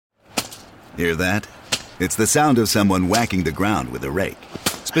Hear that? It's the sound of someone whacking the ground with a rake.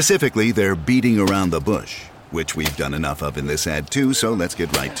 Specifically, they're beating around the bush, which we've done enough of in this ad too, so let's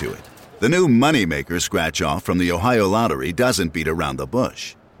get right to it. The new Moneymaker scratch-off from the Ohio Lottery doesn't beat around the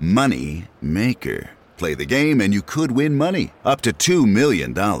bush. Money Maker. Play the game and you could win money, up to $2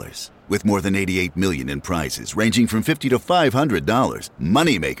 million. With more than $88 million in prizes, ranging from $50 to $500,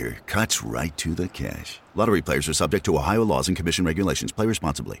 Moneymaker cuts right to the cash. Lottery players are subject to Ohio laws and commission regulations. Play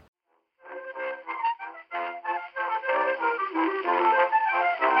responsibly.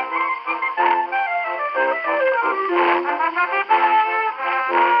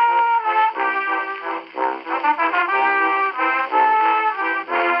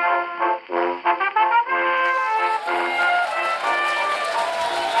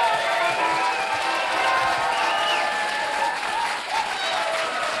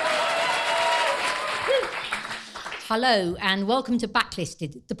 Hello and welcome to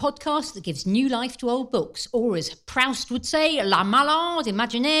Backlisted, the podcast that gives new life to old books, or as Proust would say, la malade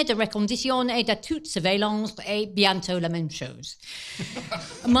imaginaire de recondition et de toute surveillance et bientôt la même chose.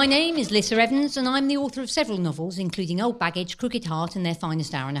 My name is Lissa Evans and I'm the author of several novels, including Old Baggage, Crooked Heart and Their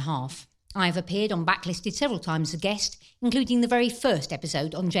Finest Hour and a Half. I have appeared on Backlisted several times as a guest, including the very first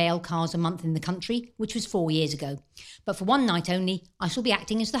episode on J.L. Carr's A Month in the Country, which was 4 years ago. But for one night only, I shall be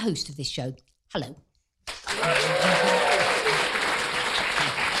acting as the host of this show. Hello.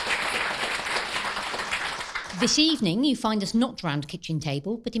 This evening, you find us not round a kitchen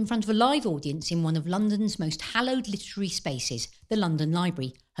table, but in front of a live audience in one of London's most hallowed literary spaces, the London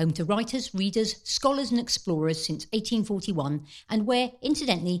Library, home to writers, readers, scholars and explorers since 1841, and where,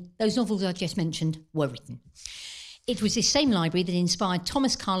 incidentally, those novels I just mentioned were written. It was this same library that inspired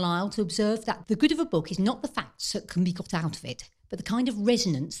Thomas Carlyle to observe that the good of a book is not the facts that can be got out of it, but the kind of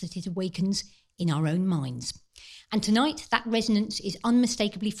resonance that it awakens in our own minds. And tonight, that resonance is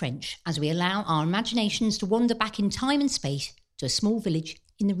unmistakably French, as we allow our imaginations to wander back in time and space to a small village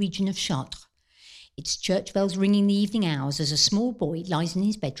in the region of Chartres. Its church bells ringing the evening hours as a small boy lies in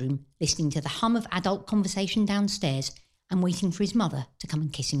his bedroom, listening to the hum of adult conversation downstairs and waiting for his mother to come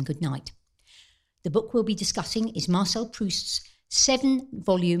and kiss him goodnight. The book we'll be discussing is Marcel Proust's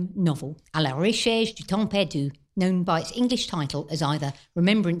 7-volume novel, À la Recherche du Temps Perdu, known by its English title as either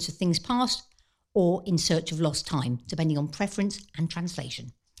Remembrance of Things Past or In Search of Lost Time, depending on preference and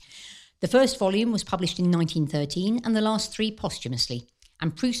translation. The first volume was published in 1913 and the last 3 posthumously,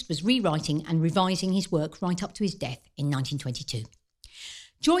 and Proust was rewriting and revising his work right up to his death in 1922.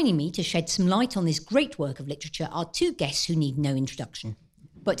 Joining me to shed some light on this great work of literature are 2 guests who need no introduction,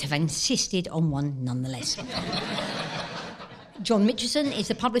 but have insisted on one nonetheless. John Mitchison is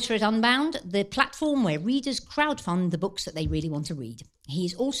the publisher at Unbound, the platform where readers crowdfund the books that they really want to read. He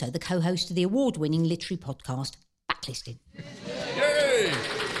is also the co-host of the award-winning literary podcast, Backlisted. Yay!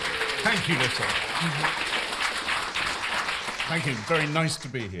 Thank you, Lisa. Thank you. Very nice to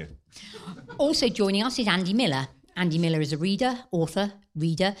be here. Also joining us is Andy Miller. Andy Miller is a reader, author,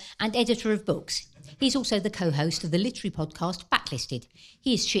 reader, and editor of books. He's also the co-host of the literary podcast, Backlisted.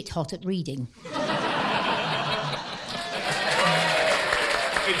 He is shit hot at reading.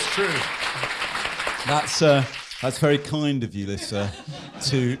 It's true. That's very kind of you, Lisa,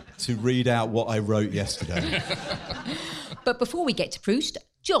 to read out what I wrote yesterday. But before we get to Proust,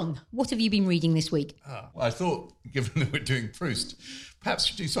 John, what have you been reading this week? Well, I thought, given that we're doing Proust,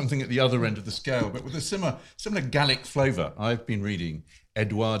 perhaps do something at the other end of the scale, but with a similar Gallic flavour. I've been reading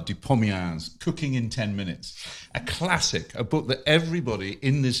Edouard Dupomien's Cooking in 10 Minutes, a classic, a book that everybody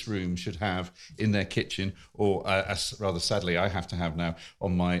in this room should have in their kitchen, or rather sadly, I have to have now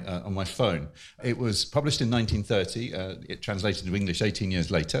on my phone. It was published in 1930. It translated into English 18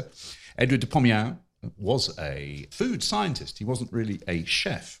 years later. Edouard Dupomien was a food scientist. He wasn't really a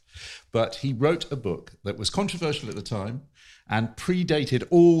chef, but he wrote a book that was controversial at the time and predated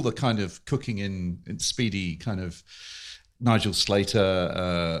all the kind of cooking in speedy kind of Nigel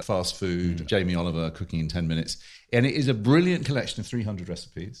Slater, fast food, Jamie Oliver, Cooking in 10 Minutes. And it is a brilliant collection of 300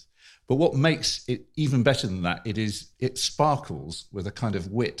 recipes. But what makes it even better than that, it sparkles with a kind of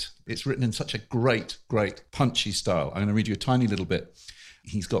wit. It's written in such a great, punchy style. I'm going to read you a tiny little bit.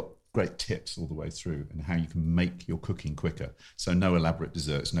 He's got great tips all the way through and how you can make your cooking quicker. So no elaborate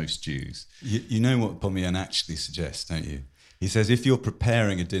desserts, no stews. You know what Pomian actually suggests, don't you? He says if you're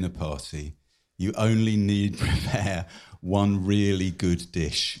preparing a dinner party, you only need prepare one really good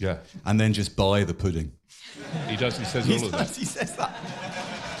dish. Yeah. And then just buy the pudding. He does. He says all of that. He says that.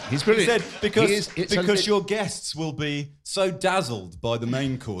 He's brilliant. He said because your guests will be so dazzled by the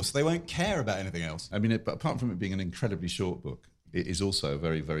main course, they won't care about anything else. I mean, apart from it being an incredibly short book, It is also a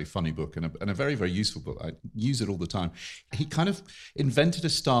very, very funny book and a very, very useful book. I use it all the time. He kind of invented a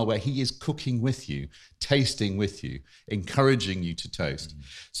style where he is cooking with you, tasting with you, encouraging you to taste.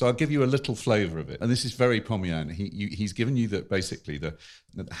 So I'll give you a little flavour of it. And this is very Pomian. He's given you basically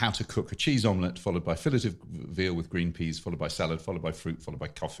how to cook a cheese omelette, followed by fillet of veal with green peas, followed by salad, followed by fruit, followed by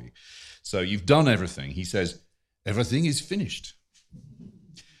coffee. So you've done everything. He says, everything is finished.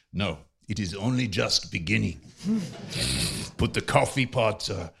 No. It is only just beginning. Put the coffee pot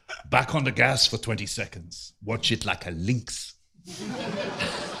back on the gas for 20 seconds. Watch it like a lynx.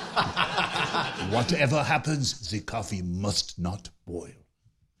 Whatever happens, the coffee must not boil.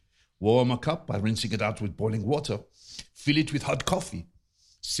 Warm a cup by rinsing it out with boiling water. Fill it with hot coffee.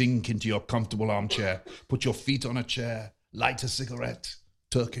 Sink into your comfortable armchair. Put your feet on a chair. Light a cigarette,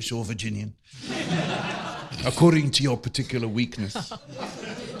 Turkish or Virginian, according to your particular weakness.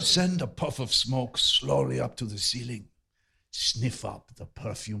 Send a puff of smoke slowly up to the ceiling. Sniff up the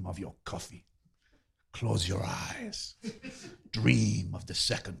perfume of your coffee. Close your eyes. Dream of the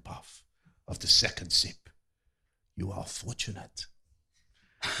second puff, of the second sip. You are fortunate.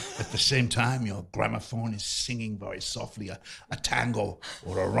 At the same time, your gramophone is singing very softly a tango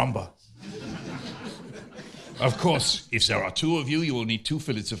or a rumba. Of course, if there are two of you, you will need 2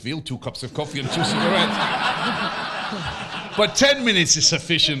 fillets of veal, 2 cups of coffee, and 2 cigarettes. But 10 minutes is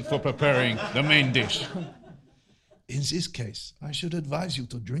sufficient for preparing the main dish. In this case, I should advise you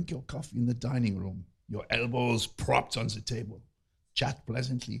to drink your coffee in the dining room, your elbows propped on the table. Chat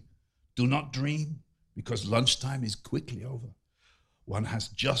pleasantly. Do not dream, because lunchtime is quickly over. One has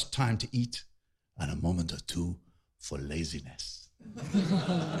just time to eat and a moment or two for laziness.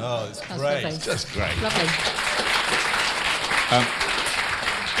 Oh, it's great. Lovely. Just great. Lovely.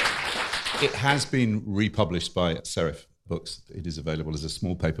 It has been republished by Serif Books. It is available as a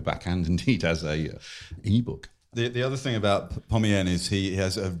small paperback and indeed as a e-book. The other thing about Pomian is he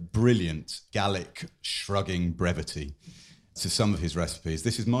has a brilliant Gallic shrugging brevity to some of his recipes.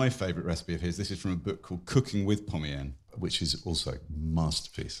 This is my favourite recipe of his. This is from a book called Cooking with Pomian, which is also a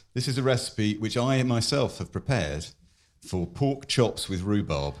masterpiece. This is a recipe which I myself have prepared for pork chops with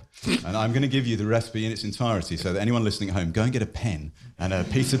rhubarb. And I'm going to give you the recipe in its entirety so that anyone listening at home, go and get a pen and a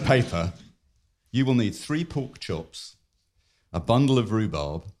piece of paper. You will need 3 pork chops, a bundle of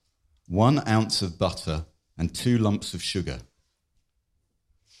rhubarb, 1 ounce of butter, and 2 lumps of sugar.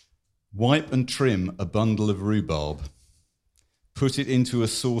 Wipe and trim a bundle of rhubarb. Put it into a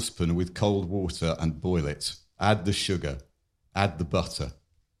saucepan with cold water and boil it. Add the sugar. Add the butter.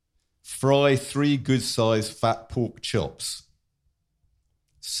 Fry 3 good-sized fat pork chops.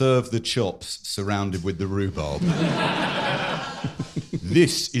 Serve the chops surrounded with the rhubarb.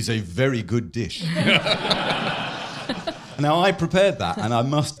 This is a very good dish. Now, I prepared that, and I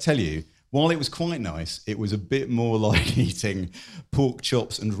must tell you, while it was quite nice, it was a bit more like eating pork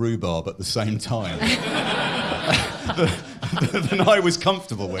chops and rhubarb at the same time than I was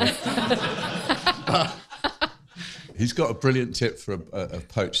comfortable with. He's got a brilliant tip for a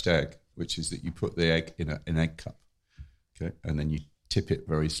poached egg, which is that you put the egg in an egg cup, okay, and then you tip it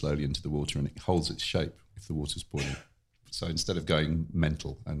very slowly into the water, and it holds its shape if the water's boiling. So instead of going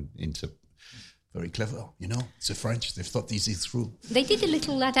mental and into very clever, you know, it's the French, they've thought these through. They did a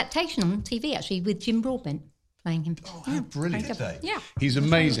little adaptation on TV, actually, with Jim Broadbent playing him. Oh, how brilliant. Did they? Yeah. He's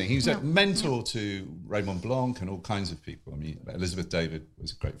amazing. He was a mentor to Raymond Blanc and all kinds of people. I mean, Elizabeth David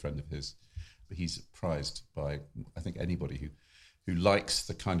was a great friend of his. But he's prized by, I think, anybody who likes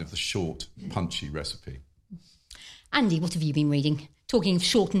the kind of the short, punchy recipe. Andy, what have you been reading? Talking of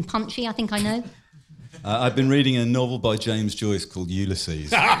short and punchy, I think I know. I've been reading a novel by James Joyce called Ulysses.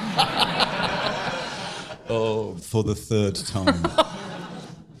 For the 3rd time.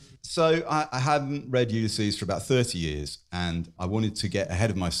 So I hadn't read Ulysses for about 30 years, and I wanted to get ahead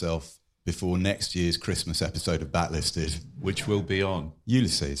of myself before next year's Christmas episode of Backlisted. Which will be on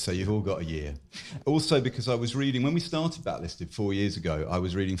Ulysses, so you've all got a year. Also because I was reading, when we started Backlisted 4 years ago, I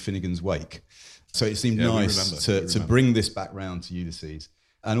was reading Finnegan's Wake. So it seemed nice to bring this back round to Ulysses.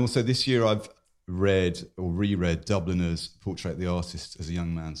 And also this year I've read or reread Dubliner's Portrait of the Artist as a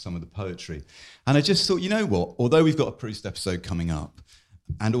Young Man, some of the poetry. And I just thought, you know what, although we've got a Proust episode coming up,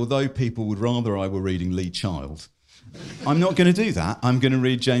 and although people would rather I were reading Lee Child, I'm not going to do that. I'm going to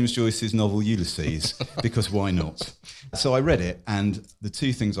read James Joyce's novel Ulysses, because why not? So I read it, and the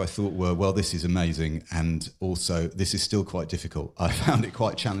 2 things I thought were, well, this is amazing, and also this is still quite difficult. I found it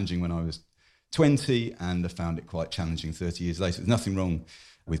quite challenging when I was 20, and I found it quite challenging 30 years later. There's nothing wrong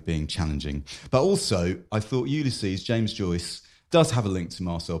with being challenging. But also, I thought Ulysses, James Joyce, does have a link to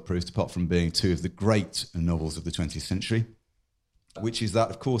Marcel Proust, apart from being 2 of the great novels of the 20th century, which is that,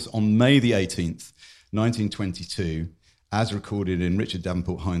 of course, on May the 18th, 1922, as recorded in Richard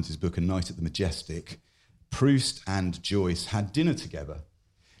Davenport Hines' book A Night at the Majestic, Proust and Joyce had dinner together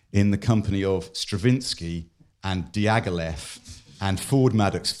in the company of Stravinsky and Diaghilev and Ford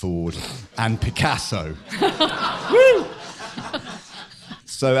Madox Ford and Picasso. Woo!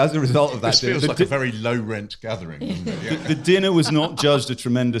 So as a result of that... This feels like a very low-rent gathering. Doesn't it? Yeah. The dinner was not judged a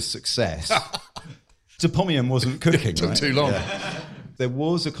tremendous success. De Pomian wasn't cooking, It took right? too long. Yeah. There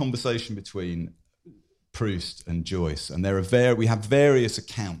was a conversation between Proust and Joyce, and we have various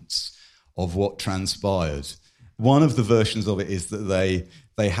accounts of what transpired. One of the versions of it is that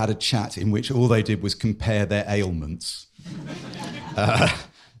they had a chat in which all they did was compare their ailments.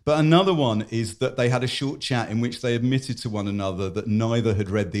 But another one is that they had a short chat in which they admitted to one another that neither had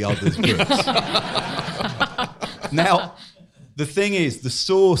read the other's books. Now, the thing is, the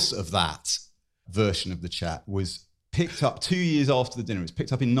source of that version of the chat was picked up 2 years after the dinner. It was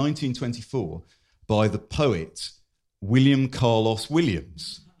picked up in 1924 by the poet William Carlos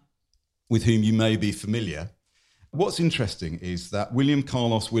Williams, with whom you may be familiar. What's interesting is that William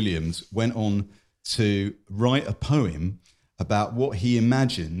Carlos Williams went on to write a poem about what he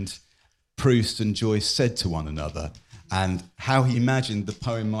imagined Proust and Joyce said to one another and how he imagined the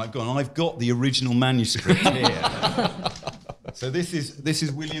poem might go on. I've got the original manuscript here. So this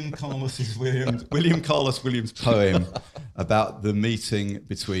is William Carlos Williams' poem about the meeting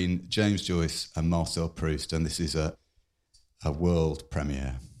between James Joyce and Marcel Proust, and this is a world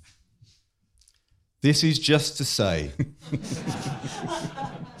premiere. This is just to say,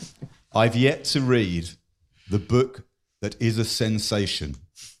 I've yet to read the book that is a sensation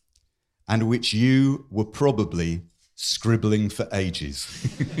and which you were probably scribbling for ages.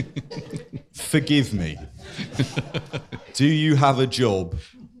 Forgive me. Do you have a job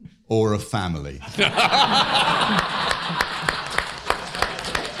or a family?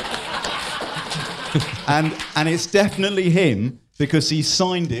 And it's definitely him because he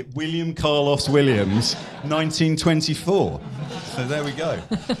signed it William Carlos Williams, 1924. So there we go.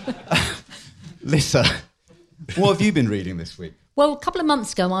 Lisa, what have you been reading this week? Well, a couple of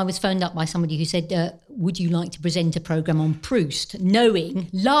months ago, I was phoned up by somebody who said, would you like to present a programme on Proust,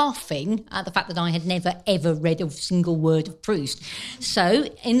 laughing at the fact that I had never, ever read a single word of Proust. So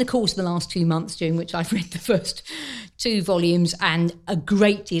in the course of the last 2 months, during which I've read the first 2 volumes and a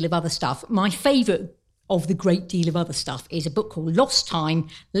great deal of other stuff, my favourite of the great deal of other stuff is a book called Lost Time,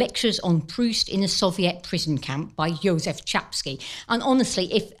 Lectures on Proust in a Soviet Prison Camp by Josef Chapsky. And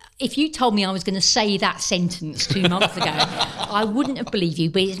honestly, if you told me I was going to say that sentence 2 months ago, I wouldn't have believed you,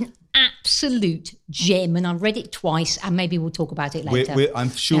 but it's an absolute gem, and I've read it twice, and maybe we'll talk about it later.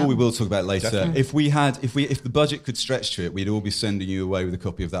 I'm sure we will talk about it later. Definitely. If the budget could stretch to it, we'd all be sending you away with a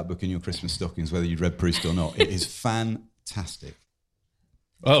copy of that book in your Christmas stockings, whether you'd read Proust or not. It is fantastic.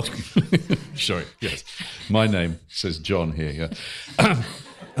 Oh, sorry, yes. My name says John here, yeah.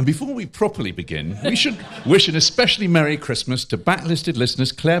 And before we properly begin, we should wish an especially Merry Christmas to backlisted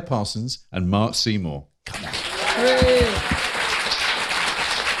listeners Claire Parsons and Mark Seymour. Come on.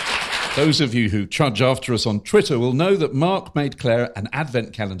 Those of you who trudge after us on Twitter will know that Mark made Claire an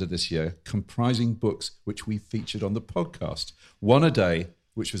advent calendar this year comprising books which we featured on the podcast. One a day,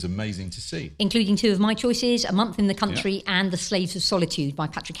 which was amazing to see. Including 2 of my choices, A Month in the Country and The Slaves of Solitude by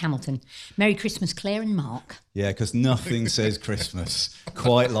Patrick Hamilton. Merry Christmas, Claire and Mark. Yeah, because nothing says Christmas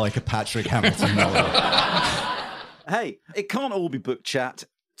quite like a Patrick Hamilton novel. Hey, it can't all be book chat.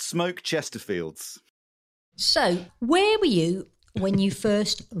 Smoke Chesterfields. So, where were you when you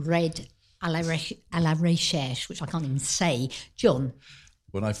first read à la Recherche, which I can't even say, John?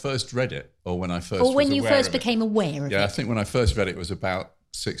 When I first read it, or when I first Or when you first became aware of it? Yeah, I think when I first read it was about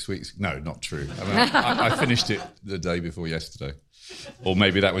 6 weeks. No, not true. I mean, I finished it the day before yesterday. Or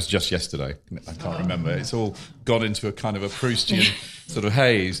maybe that was just yesterday. I can't remember. It's all gone into a kind of a Proustian sort of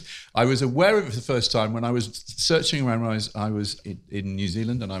haze. I was aware of it for the first time when I was searching around when I was in New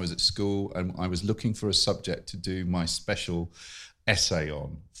Zealand and I was at school and I was looking for a subject to do my special essay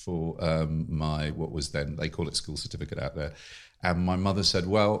on for my, what was then, they call it school certificate out there. And my mother said,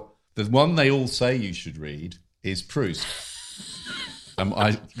 well, the one they all say you should read is Proust.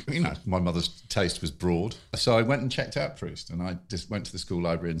 My mother's taste was broad. So I went and checked out Proust and I just went to the school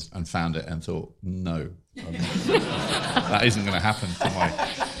library and found it and thought, no, that isn't going to happen for my...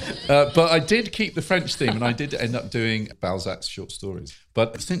 but I did keep the French theme and I did end up doing Balzac's short stories.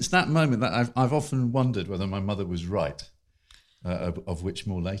 But since that moment, I've often wondered whether my mother was right. Of which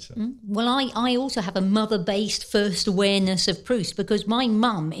more later. Well, I also have a mother-based first awareness of Proust because my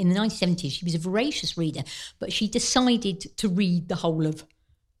mum in the 1970s, she was a voracious reader, but she decided to read the whole of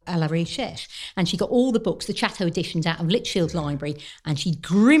à la Recherche, and she got all the books, the Chateau editions, out of Lichfield Library, and she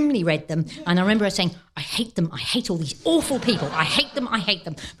grimly read them. And I remember her saying, I hate them, I hate all these awful people, I hate them.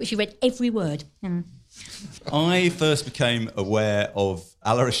 But she read every word. I first became aware of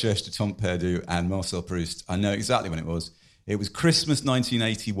À la Recherche de Temps Perdu and Marcel Proust. I know exactly when it was. It was Christmas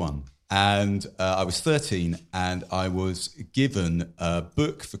 1981, and I was 13, and I was given a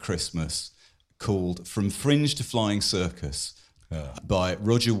book for Christmas called From Fringe to Flying Circus, by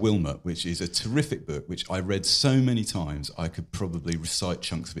Roger Wilmot, which is a terrific book, which I read so many times I could probably recite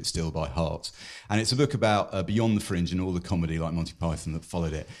chunks of it still by heart. And it's a book about Beyond the Fringe and all the comedy like Monty Python that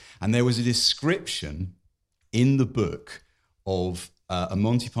followed it. And there was a description in the book of a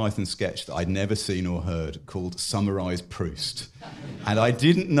Monty Python sketch that I'd never seen or heard called Summarise Proust. And I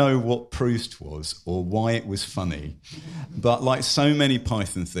didn't know what Proust was or why it was funny. But like so many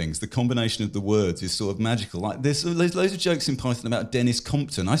Python things, the combination of the words is sort of magical. Like there's loads of jokes in Python about Dennis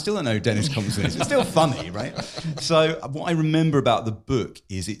Compton. I still don't know who Dennis Compton is. It's still funny, right? So what I remember about the book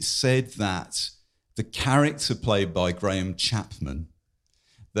is it said that the character played by Graham Chapman,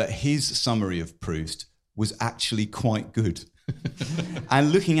 that his summary of Proust was actually quite good.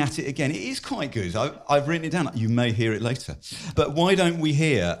 And looking at it again, it is quite good. I've written it down. You may hear it later. But why don't we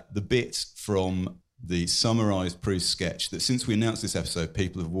hear the bit from the summarised Proust sketch that since we announced this episode,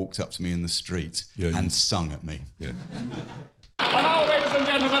 people have walked up to me in the street and sung at me. Yeah. And now, ladies and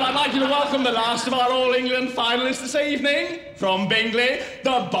gentlemen, I'd like you to welcome the last of our All England finalists this evening. From Bingley,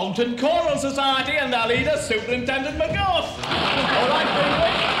 the Bolton Choral Society and their leader, Superintendent McGough. All right,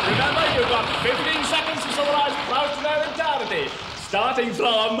 Bingley, remember you've got 15 seconds to summarise Proust in their entirety. Starting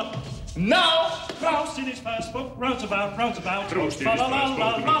from now. Proust in his first book wrote about Proust in his first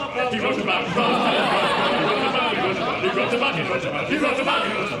book. He wrote about Proust. He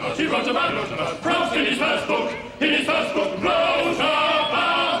wrote about Proust in his first book. In his first book, wrote about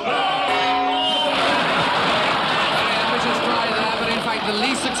Ambitious try there, but in fact the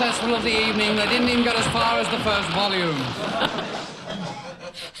least successful of the evening. They didn't even get as far as the first volume.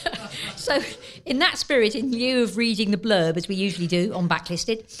 So, in that spirit, in lieu of reading the blurb, as we usually do on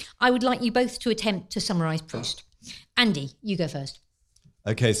Backlisted, I would like you both to attempt to summarise Proust. Andy, you go first.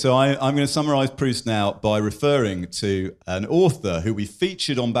 Okay, so I'm going to summarise Proust now by referring to an author who we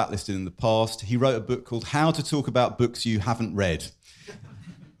featured on Backlisted in the past. He wrote a book called How to Talk About Books You Haven't Read.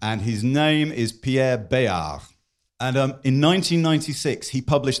 And his name is Pierre Bayard. And in 1996, he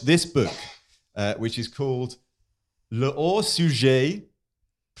published this book, which is called Le hors sujet,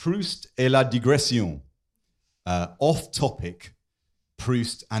 Proust et la digression, off-topic,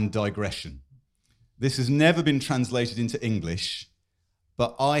 Proust and digression. This has never been translated into English,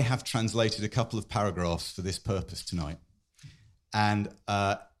 but I have translated a couple of paragraphs for this purpose tonight. And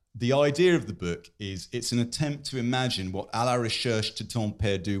the idea of the book is it's an attempt to imagine what À la Recherche de Temps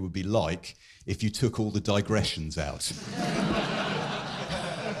Perdu would be like if you took all the digressions out.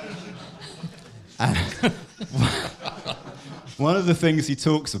 And one of the things he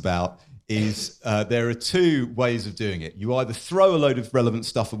talks about is there are two ways of doing it. You either throw a load of relevant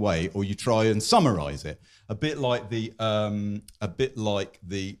stuff away, or you try and summarise it. A bit like the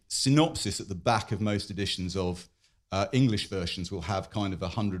synopsis at the back of most editions of English versions will have kind of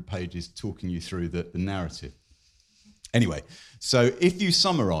 100 pages talking you through the narrative. Anyway, so if you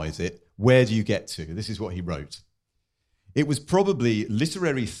summarise it, where do you get to? This is what he wrote. It was probably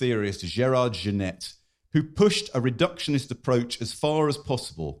literary theorist Gérard Genette who pushed a reductionist approach as far as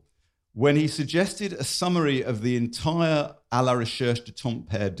possible when he suggested a summary of the entire À la Recherche de Temps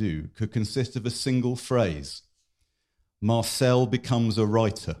Perdu could consist of a single phrase. Marcel becomes a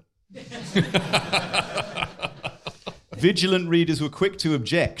writer. Vigilant readers were quick to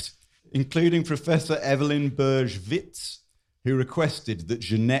object, including Professor Evelyn Berge-Witz, who requested that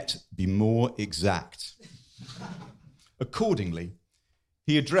Genette be more exact. Accordingly,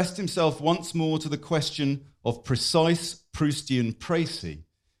 he addressed himself once more to the question of precise Proustian précis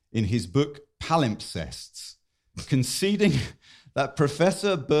in his book Palimpsests, conceding that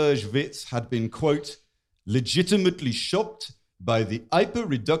Professor Berge-Witz had been, quote, legitimately shocked by the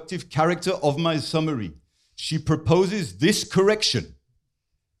hyper-reductive character of my summary. She proposes this correction.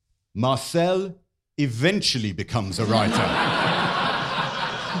 Marcel eventually becomes a writer.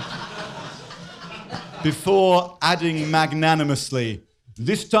 Before adding magnanimously,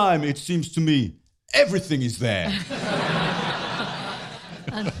 this time, it seems to me, everything is there.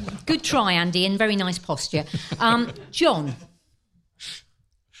 Good try, Andy, and very nice posture. John.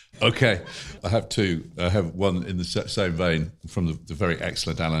 Okay, I have two. I have one in the same vein from the very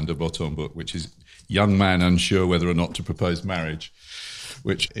excellent Alain de Botton book, which is Young Man Unsure Whether or Not to Propose Marriage,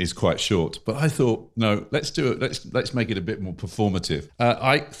 which is quite short. But I thought, no, let's do it. Let's make it a bit more performative.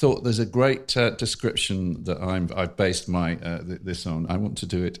 I thought there's a great description that I've based my this on. I want to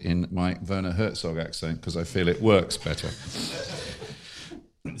do it in my Werner Herzog accent because I feel it works better.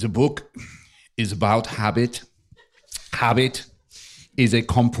 The book is about habit. Habit is a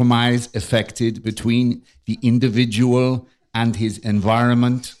compromise effected between the individual and his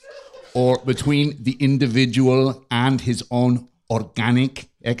environment, or between the individual and his own organic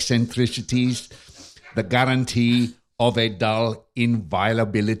eccentricities, the guarantee of a dull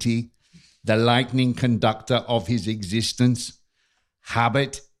inviolability, the lightning conductor of his existence.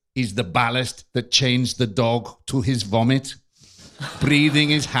 Habit is the ballast that chains the dog to his vomit.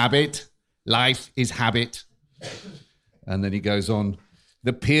 Breathing is habit. Life is habit. And then he goes on.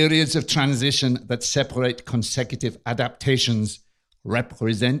 The periods of transition that separate consecutive adaptations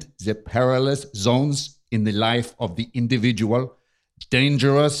represent the perilous zones in the life of the individual,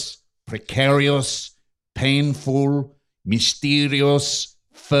 dangerous, precarious, painful, mysterious,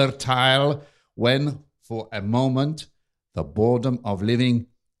 fertile, when for a moment the boredom of living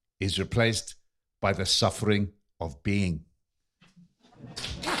is replaced by the suffering of being.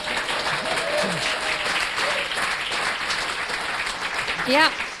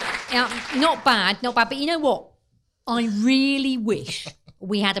 Yeah, not bad. But you know what? I really wish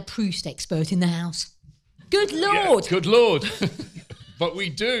we had a Proust expert in the house. Good Lord. Yeah, good Lord. But we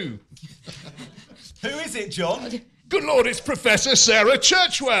do. Who is it, John? Good Lord, it's Professor Sarah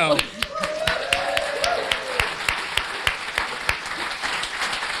Churchwell.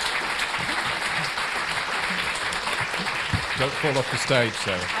 Don't fall off the stage,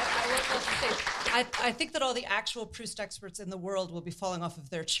 Sarah. I think that all the actual Proust experts in the world will be falling off of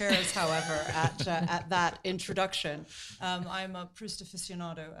their chairs, however, at that introduction. I'm a Proust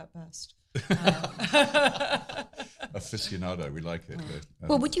aficionado at best. Aficionado, we like it.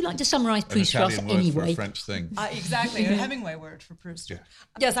 Well, would you like to summarise Proust for us anyway? For a French thing. Exactly, a Hemingway word for Proust. Yeah.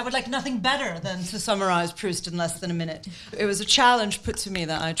 Yes, I would like nothing better than to summarise Proust in less than a minute. It was a challenge put to me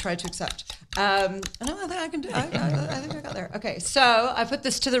that I tried to accept. No, I think I can do. I think I got there. Okay, so I put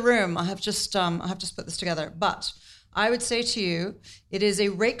this to the room. I have just put this together. But I would say to you, it is a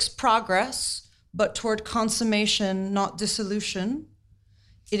rake's progress, but toward consummation, not dissolution.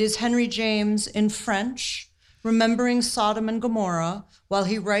 It is Henry James in French, remembering Sodom and Gomorrah, while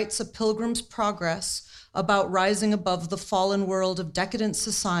he writes A Pilgrim's Progress about rising above the fallen world of decadent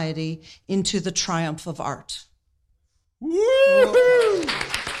society into the triumph of art. Woo-hoo!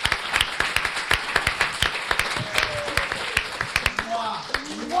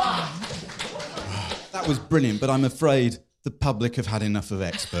 That was brilliant, but I'm afraid the public have had enough of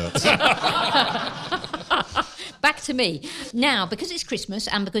experts. Back to me. Now, because it's Christmas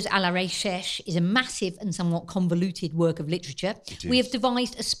and because À la Recherche is a massive and somewhat convoluted work of literature, we have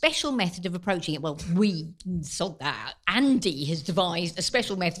devised a special method of approaching it. Well, Andy has devised a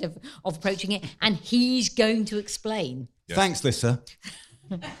special method of approaching it, and he's going to explain. Yes. Thanks, Lissa.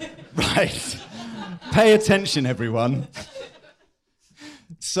 Right. Pay attention, everyone.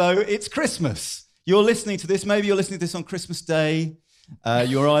 So it's Christmas. You're listening to this. Maybe you're listening to this on Christmas Day.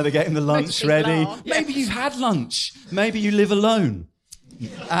 You're either getting the lunch ready. Maybe you've had lunch. Maybe you live alone.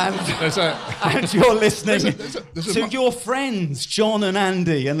 And you're listening to your friends, John and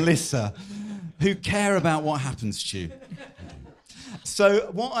Andy and Lissa, who care about what happens to you.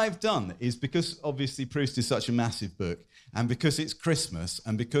 So what I've done is, because obviously Proust is such a massive book, and because it's Christmas,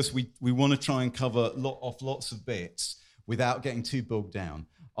 and because we want to try and cover lots of bits without getting too bogged down,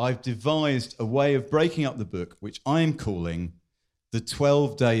 I've devised a way of breaking up the book, which I'm calling the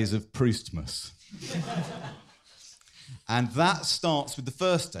 12 Days of Proustmas. And that starts with the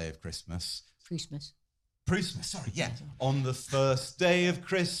first day of Christmas. Proustmas, sorry, yeah. On the first day of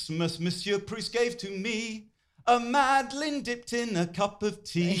Christmas, Monsieur Proust gave to me a Madeleine dipped in a cup of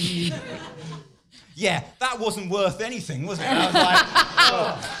tea. Yeah, that wasn't worth anything, was it? I was like,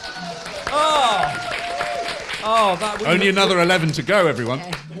 that was only another 11 to go, everyone.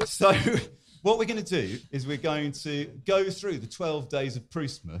 So what we're going to do is we're going to go through the 12 days of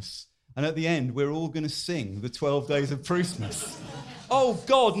Proustmas, and at the end, we're all going to sing the 12 days of Proustmas. Oh,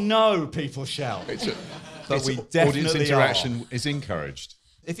 God, no, people shout. But we definitely audience interaction is encouraged.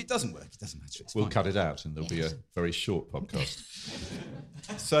 If it doesn't work, it doesn't matter. We'll cut it out, and there'll be a very short podcast.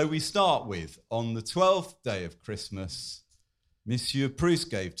 So we start with, on the 12th day of Christmas, Monsieur Proust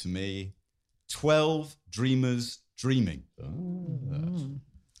gave to me 12 dreamers dreaming.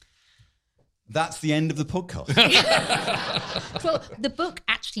 That's the end of the podcast. Well, the book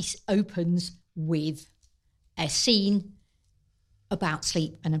actually opens with a scene about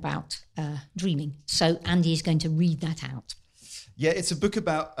sleep and about dreaming. So Andy is going to read that out. Yeah, it's a book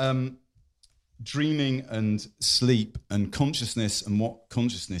about dreaming and sleep and consciousness and what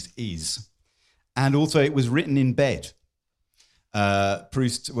consciousness is. And also it was written in bed.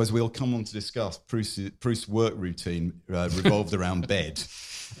 Proust, as we'll come on to discuss, Proust's work routine revolved around bed.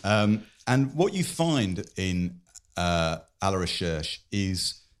 And what you find in à la Recherche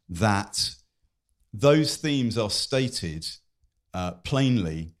is that those themes are stated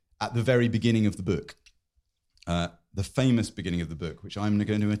plainly at the very beginning of the book, the famous beginning of the book, which I'm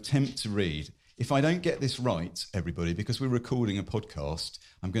going to attempt to read. If I don't get this right, everybody, because we're recording a podcast,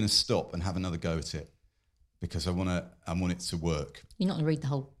 I'm going to stop and have another go at it because I want it to work. You're not going to read the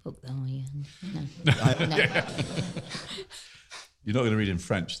whole book, though, are you? No. No. You're not going to read in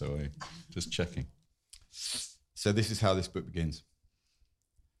French, though, are you? Just checking. So this is how this book begins.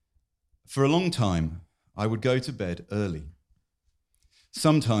 For a long time, I would go to bed early.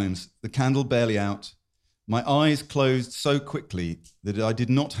 Sometimes, the candle barely out, my eyes closed so quickly that I did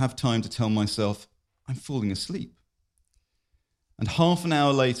not have time to tell myself, I'm falling asleep. And half an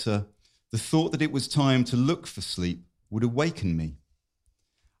hour later, the thought that it was time to look for sleep would awaken me.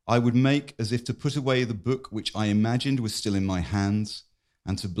 I would make as if to put away the book which I imagined was still in my hands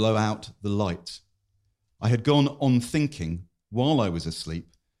and to blow out the light. I had gone on thinking, while I was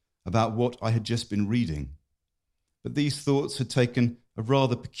asleep, about what I had just been reading. But these thoughts had taken a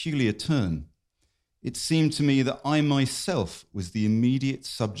rather peculiar turn. It seemed to me that I myself was the immediate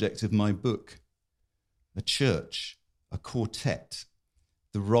subject of my book. A church, a quartet,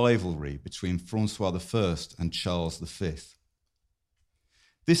 the rivalry between Francois I and Charles V.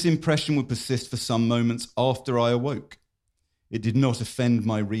 This impression would persist for some moments after I awoke. It did not offend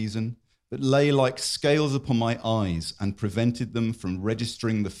my reason, but lay like scales upon my eyes and prevented them from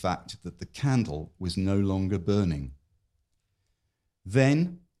registering the fact that the candle was no longer burning.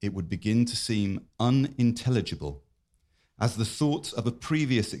 Then it would begin to seem unintelligible, as the thoughts of a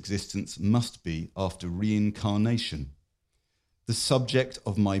previous existence must be after reincarnation. The subject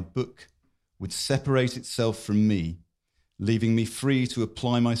of my book would separate itself from me, leaving me free to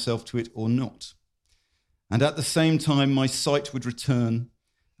apply myself to it or not. And at the same time, my sight would return,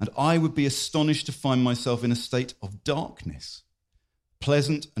 and I would be astonished to find myself in a state of darkness,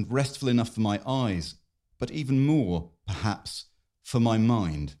 pleasant and restful enough for my eyes, but even more, perhaps, for my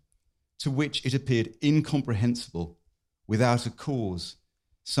mind, to which it appeared incomprehensible, without a cause,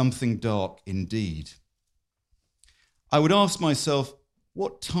 something dark indeed. I would ask myself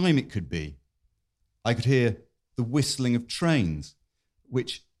what time it could be. I could hear the whistling of trains,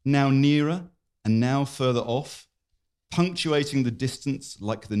 which now nearer and now further off, punctuating the distance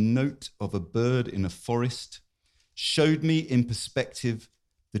like the note of a bird in a forest, showed me in perspective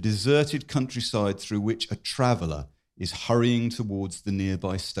the deserted countryside through which a traveller is hurrying towards the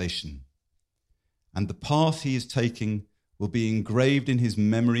nearby station. And the path he is taking will be engraved in his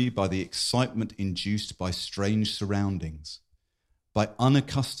memory by the excitement induced by strange surroundings, by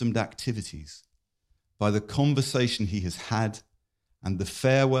unaccustomed activities, by the conversation he has had, and the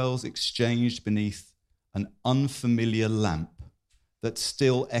farewells exchanged beneath an unfamiliar lamp that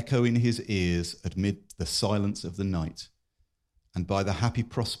still echo in his ears amid the silence of the night, and by the happy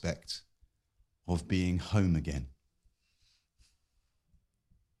prospect of being home again.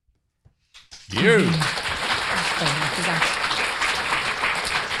 You.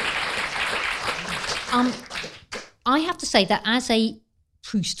 I have to say that as a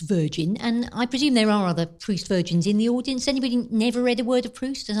Proust virgin, and I presume there are other Proust virgins in the audience. Anybody never read a word of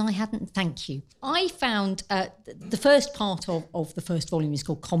Proust? As I hadn't, thank you. I found the first part of the first volume is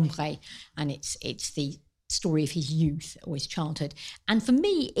called Cambrai, and it's the story of his youth or his childhood. And for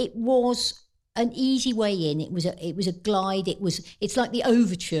me, it was an easy way in. It was a glide. It's like the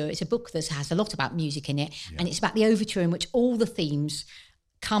overture. It's a book that has a lot about music in it, and it's about the overture in which all the themes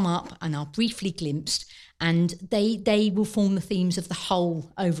come up and are briefly glimpsed, and they will form the themes of the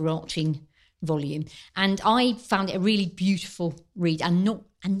whole overarching volume. And I found it a really beautiful read and not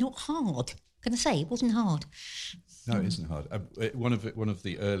hard. Can I say it wasn't hard? No, it isn't hard. One of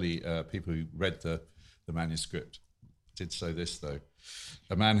the early people who read the manuscript did say this, though.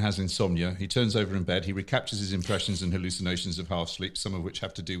 A man has insomnia. He turns over in bed. He recaptures his impressions and hallucinations of half sleep, some of which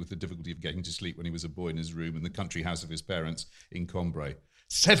have to do with the difficulty of getting to sleep when he was a boy in his room in the country house of his parents in Cambrai.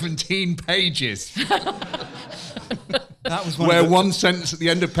 17 pages. That was one sentence at the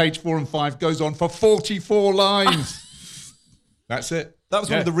end of page 4 and 5 goes on for 44 lines. That's it. That was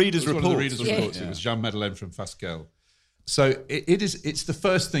one of the readers' reports. One of the readers' reports. It was Jean Madeleine from Fasquelle. So it's the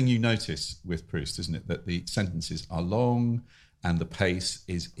first thing you notice with Proust, isn't it? That the sentences are long and the pace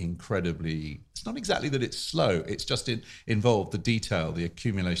is incredibly. It's not exactly that it's slow. It's just involved the detail, the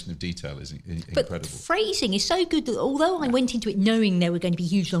accumulation of detail is incredible. But phrasing is so good that although I went into it knowing there were going to be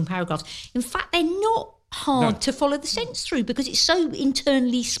huge long paragraphs, in fact they're not hard to follow the sense through because it's so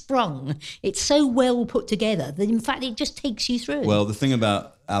internally sprung. It's so well put together that in fact it just takes you through. Well, the thing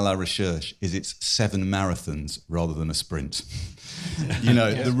about à la Recherche is it's 7 marathons rather than a sprint.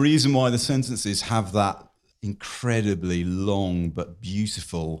 The reason why the sentences have that incredibly long but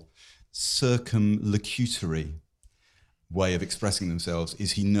beautiful circumlocutory way of expressing themselves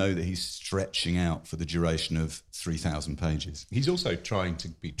is he know that he's stretching out for the duration of 3,000 pages. He's also trying to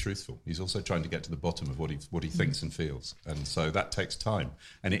be truthful. He's also trying to get to the bottom of what he thinks and feels, and so that takes time.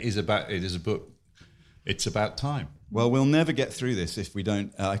 And it is a book. It's about time. Well, we'll never get through this if we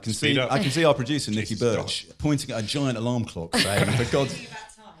don't. I can see our producer Nicky Birch pointing at a giant alarm clock, saying, "For God's."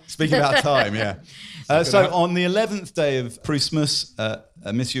 Speaking about time, yeah. So on the 11th day of Proustmas,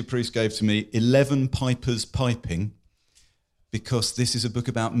 Monsieur Proust gave to me 11 pipers piping, because this is a book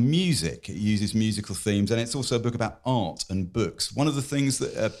about music. It uses musical themes, and it's also a book about art and books. One of the things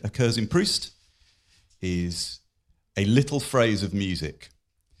that occurs in Proust is a little phrase of music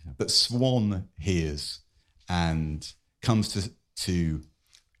that Swann hears and comes to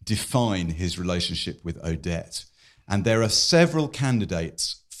define his relationship with Odette. And there are several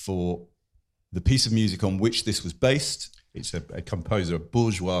candidates for the piece of music on which this was based. It's a composer, a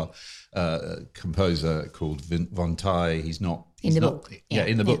bourgeois composer called Vinteuil. He's not in the book. Yeah,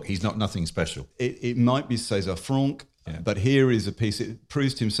 in the book, he's not nothing special. It might be César Franck, but here is a piece.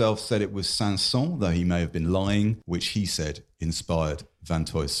 Proust himself said it was Saint-Saëns, though he may have been lying, which he said inspired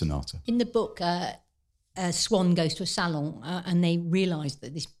Vinteuil's sonata. In the book, Swann goes to a salon and they realise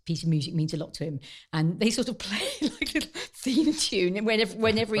that this piece of music means a lot to him, and they sort of play like a little theme tune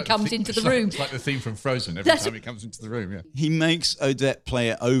whenever he comes into the room. It's like the theme from Frozen every time he comes into the room, yeah. He makes Odette play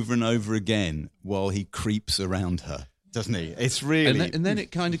it over and over again while he creeps around her, doesn't he? It's really... And then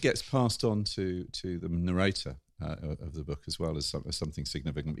it kind of gets passed on to the narrator of the book as well as something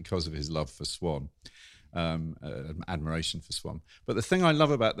significant because of his love for Swann. Admiration for Swann. But the thing I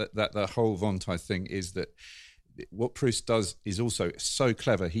love about that whole Vinteuil thing is that what Proust does is also so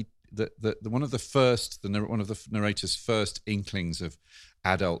clever. One of the narrator's first inklings of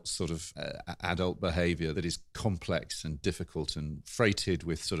adult behaviour that is complex and difficult and freighted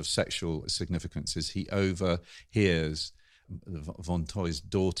with sort of sexual significances. He overhears Vinteuil's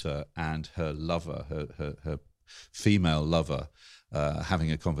daughter and her lover, her female lover,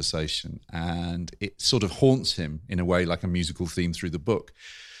 having a conversation, and it sort of haunts him in a way like a musical theme through the book.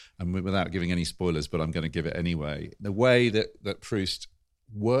 And without giving any spoilers, but I'm going to give it anyway, the way that Proust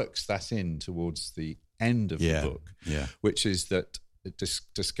works that in towards the end of the book, which is that it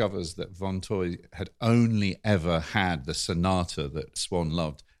discovers that Vinteuil had only ever had the sonata that Swann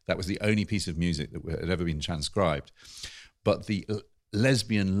loved. That was the only piece of music that had ever been transcribed. But the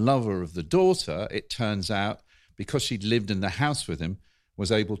lesbian lover of the daughter, it turns out, because she'd lived in the house with him,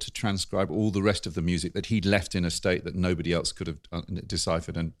 was able to transcribe all the rest of the music that he'd left in a state that nobody else could have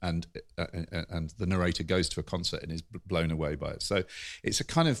deciphered, and the narrator goes to a concert and is blown away by it. So it's a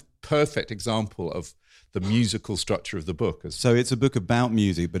kind of perfect example of the musical structure of the book. So it's a book about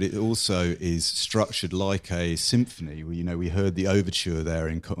music, but it also is structured like a symphony. We heard the overture there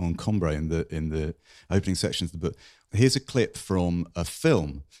on Combray in the opening sections of the book. Here's a clip from a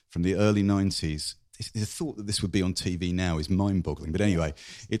film from the early 90s. The thought that this would be on TV now is mind-boggling. But anyway,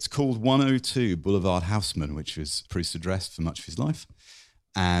 it's called 102 Boulevard Haussmann, which was Proust's address for much of his life.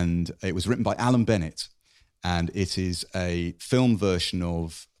 And it was written by Alan Bennett. And it is a film version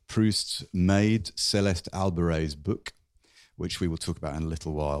of Proust's maid, Celeste Albaret's book, which we will talk about in a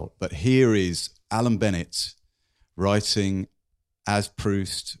little while. But here is Alan Bennett writing as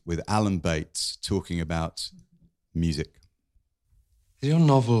Proust with Alan Bates talking about music. Is your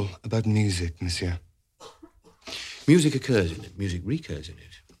novel about music, monsieur? Music occurs in it. Music recurs in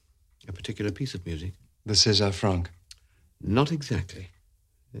it. A particular piece of music. The César Franck? Not exactly.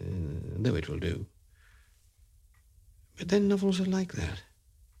 Though it will do. But then novels are like that.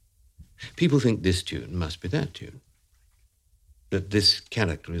 People think this tune must be that tune. That this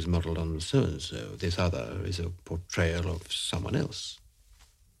character is modelled on so-and-so. This other is a portrayal of someone else.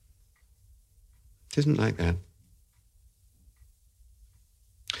 It isn't like that.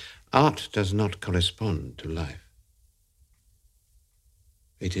 Art does not correspond to life.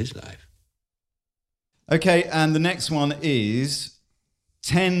 It is life. Okay, and the next one is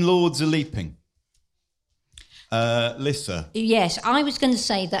 10 Lords a-Leaping. Lissa. Yes, I was going to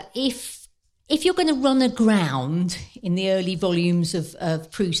say that if you're going to run aground in the early volumes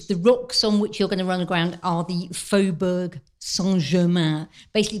of Proust, the rocks on which you're going to run aground are the Faubourg Saint-Germain,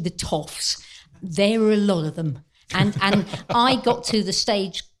 basically the toffs. There are a lot of them. And I got to the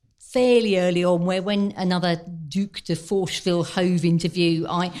stage fairly early on where when another Duc de Forcheville-Hove interview,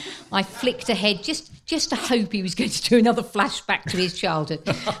 I flicked ahead just to hope he was going to do another flashback to his childhood.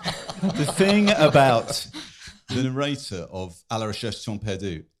 The thing about the narrator of À la Recherche, Temps,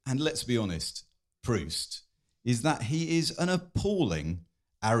 Perdu, and let's be honest, Proust, is that he is an appalling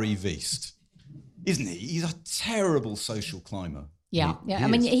arriviste, isn't he? He's a terrible social climber. Yeah. He I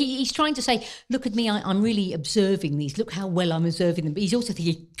mean, is. he's trying to say, look at me, I'm really observing these. Look how well I'm observing them. But he's also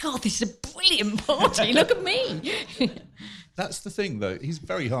thinking, God, this is a brilliant party. Look at me. That's the thing, though. He's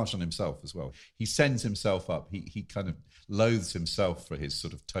very harsh on himself as well. He sends himself up. He kind of loathes himself for his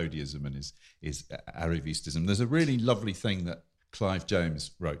sort of toadyism and his arrivistism. There's a really lovely thing that Clive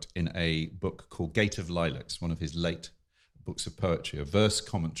Jones wrote in a book called Gate of Lilacs, one of his late books of poetry, a verse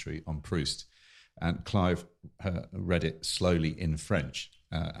commentary on Proust. And Clive read it slowly in French,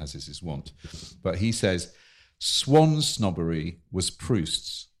 as is his wont. But he says, Swann's snobbery was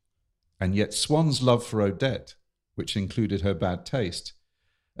Proust's, and yet Swann's love for Odette, which included her bad taste,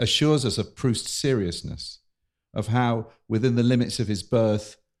 assures us of Proust's seriousness, of how, within the limits of his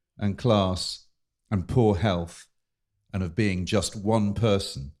birth and class and poor health, and of being just one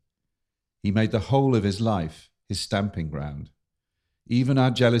person, he made the whole of his life his stamping ground. Even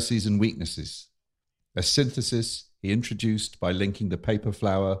our jealousies and weaknesses, a synthesis he introduced by linking the paper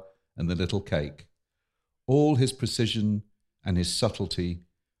flower and the little cake, all his precision and his subtlety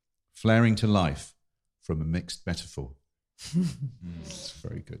flaring to life from a mixed metaphor. It's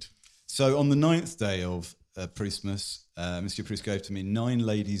very good. So on the 9th day of Proustmas, Monsieur Proust gave to me 9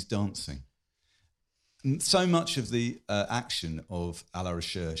 ladies dancing. And so much of the action of À la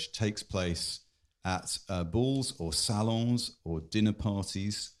Recherche takes place at balls or salons or dinner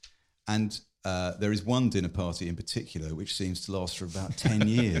parties. And there is one dinner party in particular which seems to last for about 10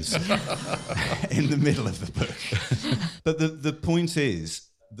 years in the middle of the book. But the point is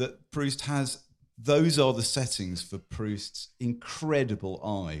that Proust has, those are the settings for Proust's incredible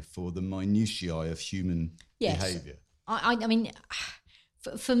eye for the minutiae of human behaviour. I mean,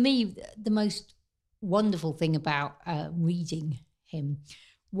 for me, the most wonderful thing about reading him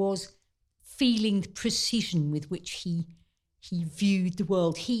was feeling the precision with which he viewed the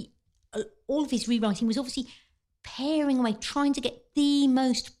world. All of his rewriting was obviously paring away, trying to get the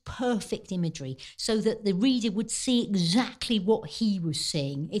most perfect imagery so that the reader would see exactly what he was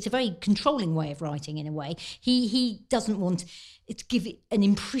seeing. It's a very controlling way of writing in a way. He doesn't want to give it an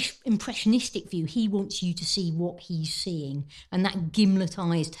impressionistic view. He wants you to see what he's seeing. And that gimlet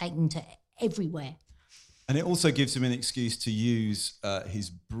eye is taken to everywhere. And it also gives him an excuse to use his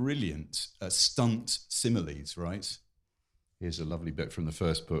brilliant stunt similes, right? Here's a lovely bit from the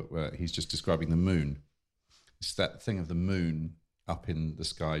first book where he's just describing the moon. It's that thing of the moon up in the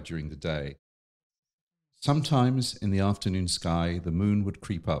sky during the day. Sometimes in the afternoon sky, the moon would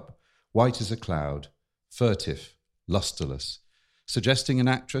creep up, white as a cloud, furtive, lustreless, suggesting an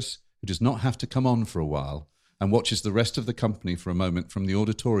actress who does not have to come on for a while and watches the rest of the company for a moment from the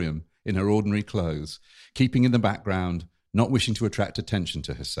auditorium in her ordinary clothes, keeping in the background, not wishing to attract attention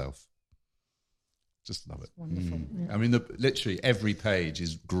to herself. Just love it. Wonderful. I mean, literally every page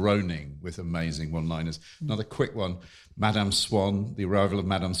is groaning with amazing one-liners. Another quick one. Madame Swann, the arrival of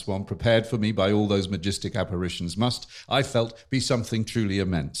Madame Swann, prepared for me by all those majestic apparitions, must, I felt, be something truly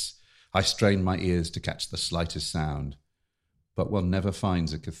immense. I strained my ears to catch the slightest sound. But one never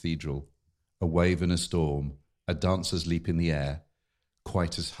finds a cathedral, a wave in a storm, a dancer's leap in the air,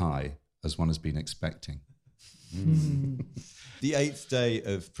 quite as high as one has been expecting. The 8th day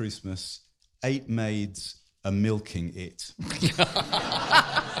of Proustmas, 8 maids are milking it.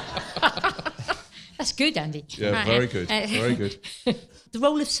 That's good, Andy. Yeah, very good. Very good. The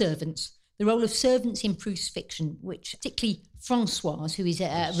role of servants. The role of servants in Proust's fiction, which particularly Françoise, who is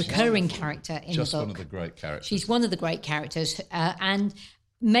a recurring character in the book. Just one of the great characters. She's one of the great characters and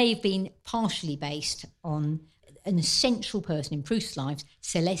may have been partially based on an essential person in Proust's life,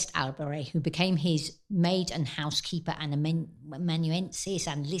 Celeste Alberet, who became his maid and housekeeper and amanuensis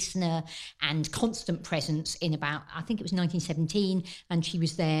and listener and constant presence in about, I think it was 1917, and she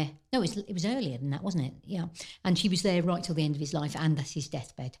was there, no, it was earlier than that, wasn't it? Yeah. And she was there right till the end of his life and at his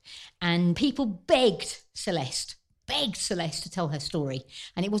deathbed. And people begged Celeste to tell her story.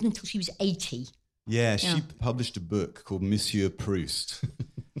 And it wasn't until she was 80. Yeah, she published a book called Monsieur Proust.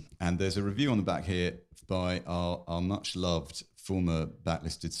 And there's a review on the back here by our much-loved former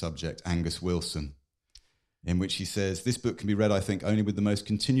backlisted subject, Angus Wilson, in which he says, this book can be read, I think, only with the most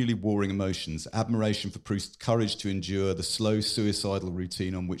continually warring emotions, admiration for Proust's courage to endure the slow suicidal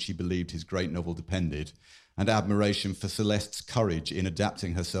routine on which he believed his great novel depended, and admiration for Celeste's courage in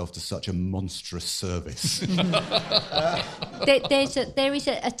adapting herself to such a monstrous service. There is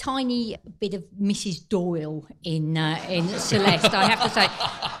a tiny bit of Mrs. Doyle in Celeste, I have to say.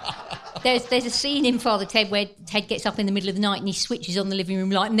 There's a scene in Father Ted where Ted gets up in the middle of the night and he switches on the living room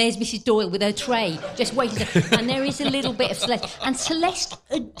light, and there's Mrs. Doyle with her tray just waiting. And there is a little bit of Celeste. And Celeste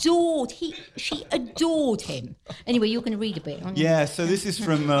she adored him. Anyway, you're going to read a bit, aren't you? Yeah, so this is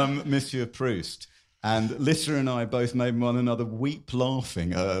from Monsieur Proust. And Lister and I both made one another weep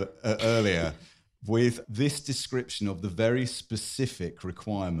laughing earlier with this description of the very specific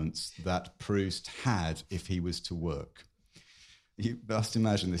requirements that Proust had if he was to work. You must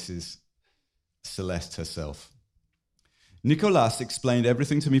imagine this is Celeste herself. Nicolas explained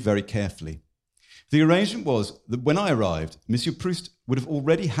everything to me very carefully. The arrangement was that when I arrived, Monsieur Proust would have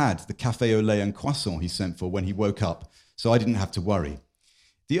already had the café au lait and croissant he sent for when he woke up, so I didn't have to worry.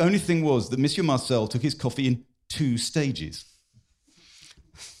 The only thing was that Monsieur Marcel took his coffee in 2 stages.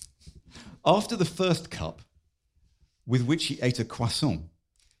 After the first cup, with which he ate a croissant,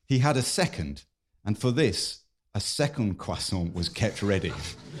 he had a second, and for this, a second croissant was kept ready.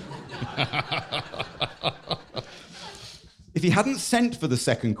 If he hadn't sent for the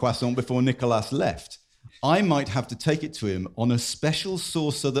second croissant before Nicolas left, I might have to take it to him on a special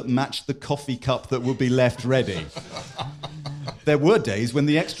saucer that matched the coffee cup that would be left ready. There were days when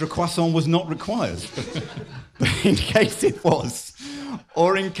the extra croissant was not required. But in case it was,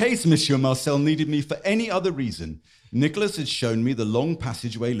 or in case Monsieur Marcel needed me for any other reason, Nicholas had shown me the long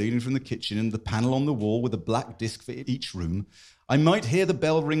passageway leading from the kitchen and the panel on the wall with a black disc for each room. I might hear the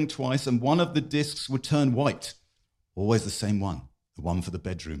bell ring twice and one of the discs would turn white. Always the same one, the one for the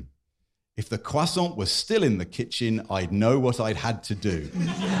bedroom. If the croissant was still in the kitchen, I'd know what I'd had to do.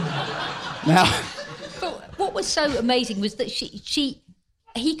 Now, but what was so amazing was that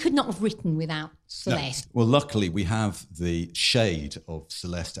he could not have written without Celeste. No. Well, luckily we have the shade of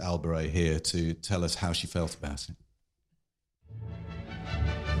Celeste Albaret here to tell us how she felt about it.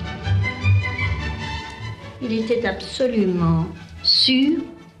 Il était absolument sûr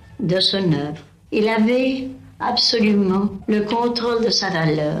de son œuvre. Il avait absolument le contrôle de sa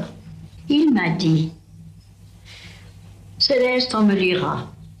valeur. Il m'a dit, Céleste, on me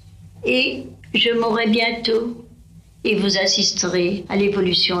lira, et je mourrai bientôt, et vous assisterez à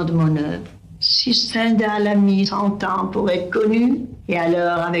l'évolution de mon œuvre. Si Stendhal a mis 100 ans pour être connu, et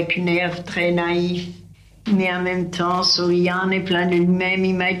alors avec un air très naïf, mais en même temps souriant et plein de lui-même,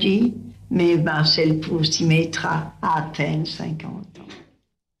 il m'a dit, mais Marcel Proust y mettra à peine 50 ans.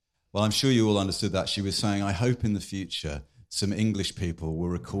 Well, I'm sure you all understood that. She was saying, I hope in the future some English people will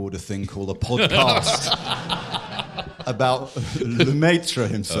record a thing called a podcast about Lemaitre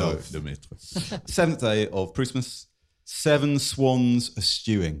himself. Oh, Lemaitre. 7th day of Christmas, 7 swans a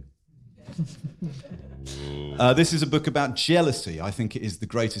stewing. This is a book about jealousy. I think it is the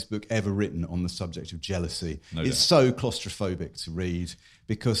greatest book ever written on the subject of jealousy. No it's so claustrophobic to read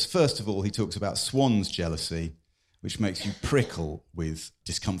because, first of all, he talks about swans' jealousy, which makes you prickle with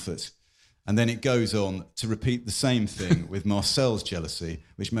discomfort. And then it goes on to repeat the same thing with Marcel's jealousy,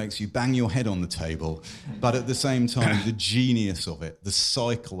 which makes you bang your head on the table. But at the same time, the genius of it, the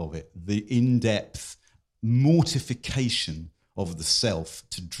cycle of it, the in-depth mortification of the self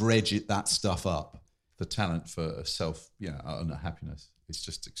to dredge that stuff up. The talent for unhappiness is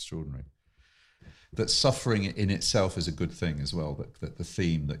just extraordinary. That suffering in itself is a good thing as well. That the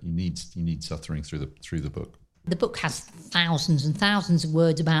theme that you need suffering through the book. The book has thousands and thousands of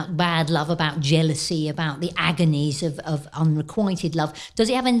words about bad love, about jealousy, about the agonies of unrequited love. Does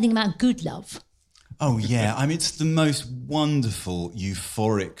it have anything about good love? Oh, yeah. I mean, it's the most wonderful,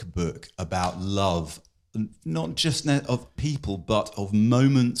 euphoric book about love, not just of people, but of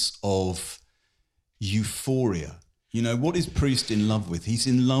moments of euphoria. You know, what is Proust in love with? He's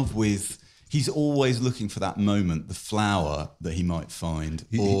in love with... He's always looking for that moment, the flower that he might find,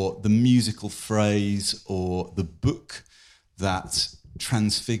 or the musical phrase, or the book that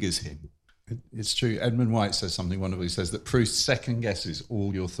transfigures him. It's true. Edmund White says something wonderful. He says that Proust second guesses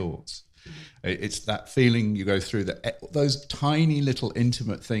all your thoughts. It's that feeling you go through, those tiny little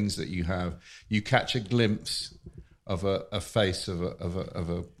intimate things that you have. You catch a glimpse of a face of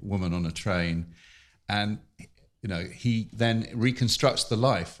a woman on a train, and you know, he then reconstructs the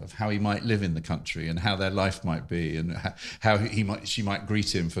life of how he might live in the country and how their life might be and how she might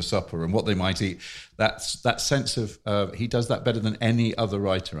greet him for supper and what they might eat. That sense of he does that better than any other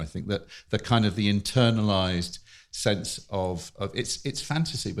writer. I think that the kind of the internalized sense of it's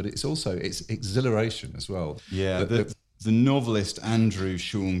fantasy, but it's also it's exhilaration as well. Yeah. The novelist Andrew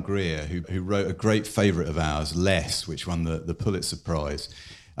Sean Greer, who wrote a great favourite of ours, Less, which won the Pulitzer Prize.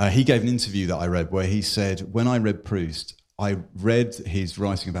 He gave an interview that I read where he said, when I read Proust, I read his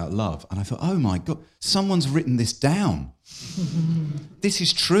writing about love and I thought, oh my God, someone's written this down. This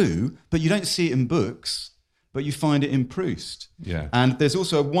is true, but you don't see it in books, but you find it in Proust. Yeah. And there's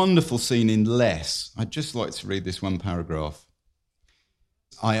also a wonderful scene in Less. I'd just like to read this one paragraph.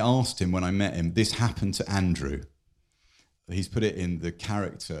 I asked him when I met him, this happened to Andrew. He's put it in the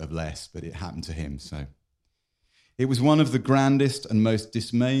character of Less, but it happened to him, so. It was one of the grandest and most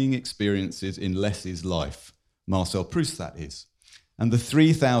dismaying experiences in Less's life. Marcel Proust, that is. And the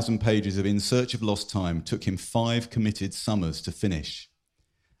 3,000 pages of In Search of Lost Time took him 5 committed summers to finish.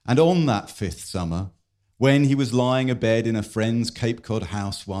 And on that 5th summer, when he was lying abed in a friend's Cape Cod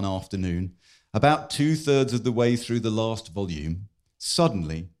house one afternoon, about 2/3 of the way through the last volume,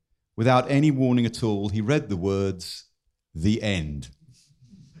 suddenly, without any warning at all, he read the words, "The End."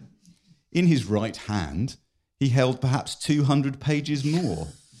 In his right hand, he held perhaps 200 pages more.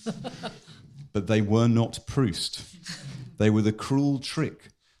 But they were not Proust. They were the cruel trick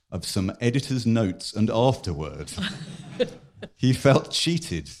of some editor's notes, and afterward, he felt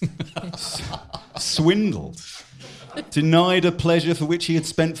cheated, swindled, denied a pleasure for which he had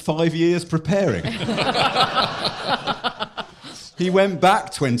spent 5 years preparing. He went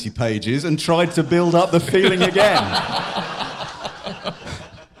back 20 pages and tried to build up the feeling again.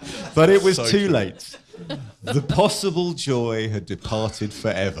 But it was too late. The possible joy had departed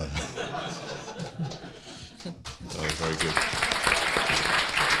forever. Oh, very good.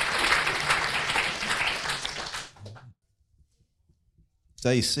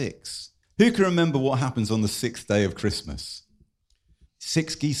 Day 6. Who can remember what happens on the 6th day of Christmas?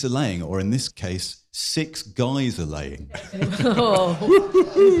 6 geese are laying, or in this case, 6 guys are laying.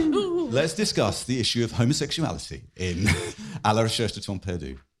 Let's discuss the issue of homosexuality in À la Recherche de Temps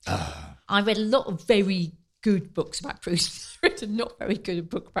Perdu. I read a lot of very good books about Proust. I read a not very good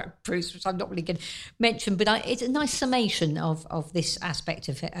book about Proust, which I'm not really going to mention, but it's a nice summation of this aspect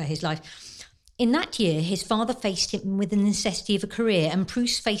of his life. In that year, his father faced him with the necessity of a career, and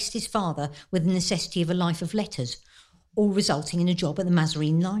Proust faced his father with the necessity of a life of letters, all resulting in a job at the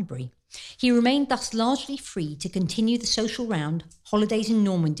Mazarin Library. He remained thus largely free to continue the social round, holidays in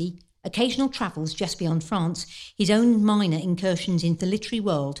Normandy, occasional travels just beyond France, his own minor incursions into the literary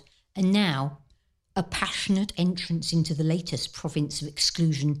world, and now a passionate entrance into the latest province of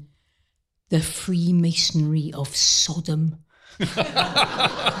exclusion, the Freemasonry of Sodom.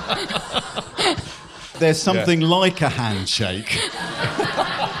 There's something like a handshake.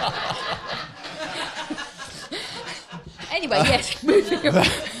 Anyway, yes, moving on.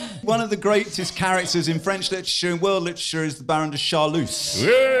 One of the greatest characters in French literature and world literature is the Baron de Charlus.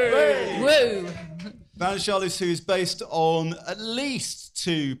 Woo! Baron de Charlus, who is based on at least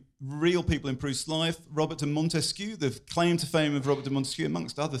 2 real people in Proust's life. Robert de Montesquieu, the claim to fame of Robert de Montesquieu,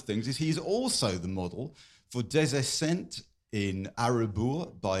 amongst other things, is he's also the model for Des Esseintes in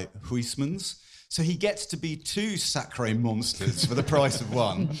Arrebourg by Huysmans. So he gets to be 2 sacré monsters for the price of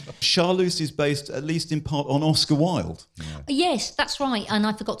 1. Charlus is based, at least in part, on Oscar Wilde. Yeah. Yes, that's right, and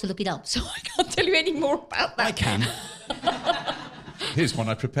I forgot to look it up, so I can't tell you any more about that. I can. Here's one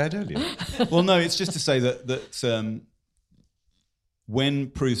I prepared earlier. Well, no, it's just to say that when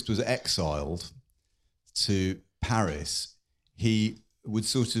Proust was exiled to Paris, he would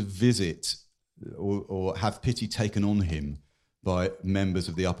sort of visit or have pity taken on him by members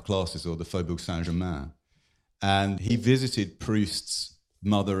of the upper classes or the Faubourg Saint-Germain. And he visited Proust's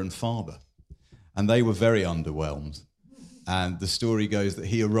mother and father, and they were very underwhelmed. And the story goes that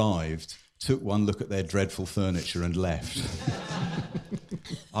he arrived, took one look at their dreadful furniture and left.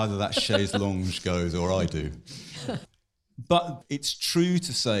 Either that chaise longue goes or I do. But it's true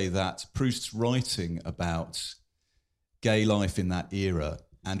to say that Proust's writing about gay life in that era,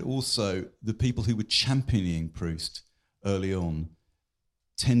 and also the people who were championing Proust early on,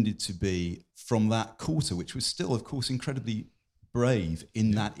 tended to be from that quarter, which was still, of course, incredibly brave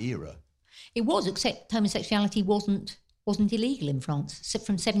in that era. It was, except homosexuality wasn't illegal in France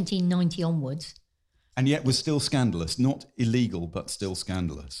from 1790 onwards. And yet was still scandalous, not illegal, but still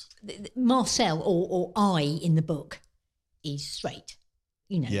scandalous. Marcel, or I in the book, is straight.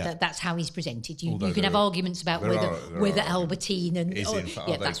 You know, yeah. That's how he's presented. You can have arguments about whether Albertine and...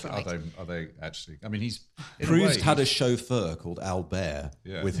 that's right. Are they actually... I mean, he's... Proust had a chauffeur called Albert,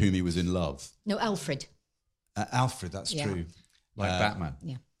 with whom he was in love. No, Alfred. Alfred, that's true. Like Batman.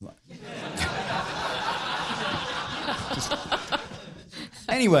 Yeah.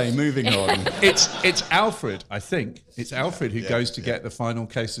 Anyway, moving on. It's Alfred, I think. It's Alfred who goes to get the final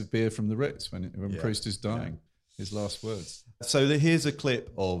case of beer from the Ritz when Proust is dying. His last words. So here's a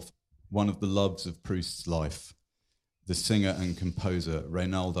clip of one of the loves of Proust's life, the singer and composer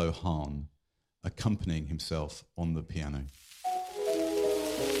Reynaldo Hahn, accompanying himself on the piano.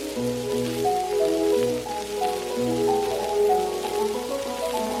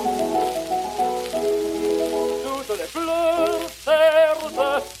 Toutes les fleurs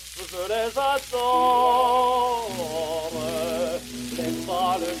vertes, je les adore. Les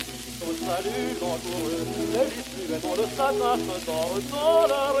pâles qui se saluent langoureux, les lissuettes de s'attachent dans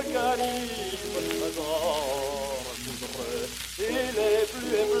leur calice d'or poudreux. Et les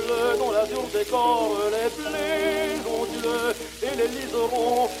bleus dont l'azur décore les blés onduleux, et les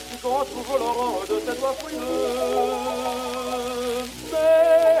liserons quand trouvent l'aurore de cette voix frileuse.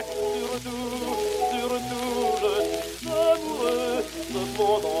 Mais surtout, je suis amoureux,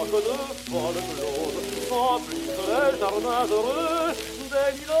 cependant que devant le clos remplissent les jardins heureux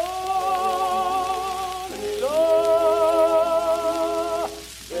des lilas,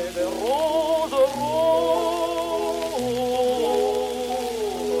 et des roses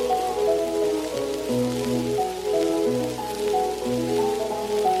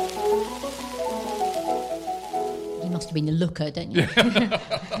You must have been a looker, don't you?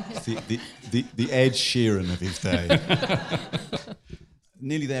 the Ed Sheeran of his day.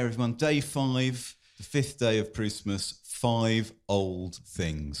 Nearly there, everyone. Day 5, the 5th day of Christmas, 5 old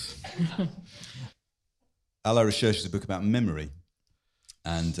things. À la Recherche is a book about memory.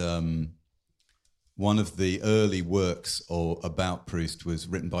 And one of the early works about Proust was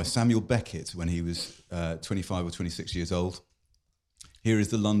written by Samuel Beckett when he was 25 or 26 years old. Here is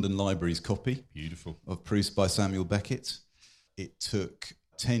the London Library's copy. Beautiful. Of Proust by Samuel Beckett. It took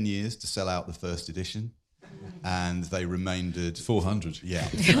 10 years to sell out the first edition, and they remaindered 400. Yeah.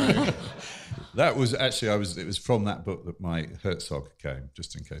 That was actually, it was from that book that my Herzog came,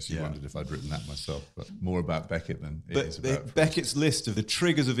 just in case you wondered if I'd written that myself, but more about Beckett than it is about Proust. Beckett's list of the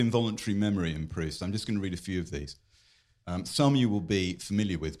triggers of involuntary memory in Proust, I'm just going to read a few of these. Some you will be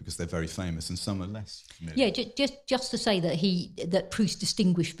familiar with because they're very famous, and some are less familiar. Yeah, just to say that Proust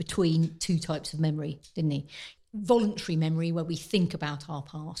distinguished between 2 types of memory, didn't he? Voluntary memory, where we think about our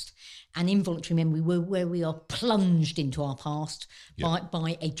past, and involuntary memory, where we are plunged into our past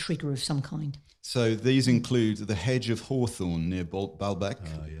by a trigger of some kind. So these include the hedge of hawthorn near Baalbek,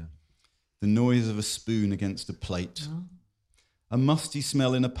 the noise of a spoon against a plate, a musty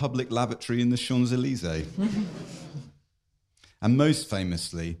smell in a public lavatory in the Champs-Élysées, and most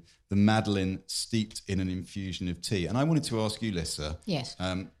famously, the Madeleine steeped in an infusion of tea. And I wanted to ask you, Lissa, yes.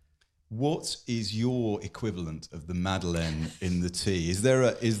 What is your equivalent of the Madeleine in the tea? Is there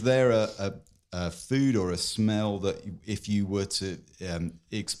a food or a smell that, if you were to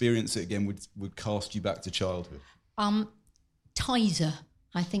experience it again, would cast you back to childhood? Tizer,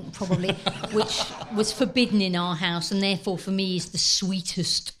 I think, probably, which was forbidden in our house, and therefore for me is the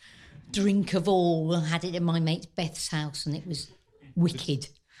sweetest drink of all. I had it at my mate Beth's house, and it was wicked.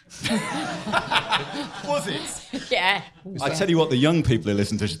 Was it? Yeah. I tell you what, the young people who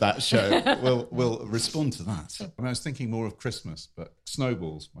listen to that show will respond to that. I was thinking more of Christmas, but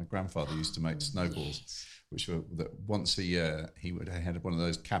snowballs. My grandfather used to make snowballs, which were that once a year he had one of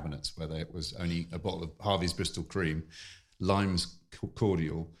those cabinets where there was only a bottle of Harvey's Bristol Cream, Lime's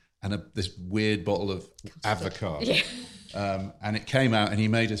cordial, and this weird bottle of avocado. Yeah. And it came out, and he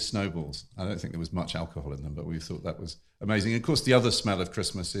made us snowballs. I don't think there was much alcohol in them, but we thought that was amazing. And of course, the other smell of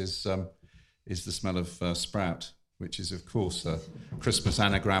Christmas is the smell of sprout, which is, of course, a Christmas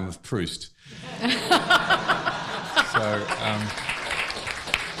anagram of Proust. So,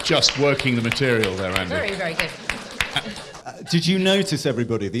 just working the material there, Andy. Very, very good. Did you notice,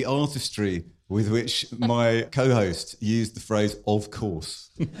 everybody, the artistry with which my co-host used the phrase, of course?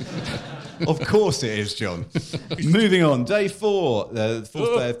 Of course it is, John. Moving on. Day 4, the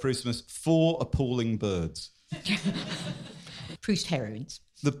 4th day of Christmas, 4 appalling birds. Proust heroines.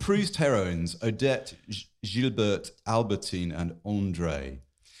 The Proust heroines, Odette, Gilberte, Albertine, and André.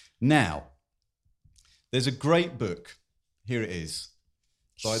 Now, there's a great book, here it is,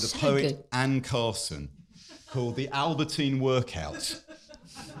 by the poet Anne Carson, called The Albertine Workout.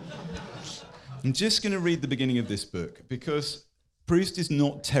 I'm just going to read the beginning of this book because Proust is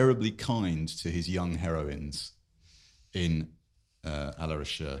not terribly kind to his young heroines in À la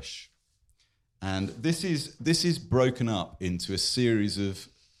Recherche. And this is broken up into a series of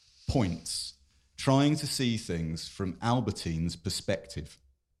points, trying to see things from Albertine's perspective.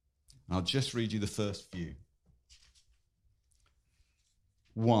 I'll just read you the first few.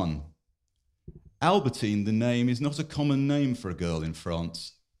 1. Albertine, the name, is not a common name for a girl in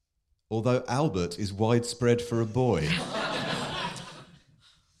France, although Albert is widespread for a boy.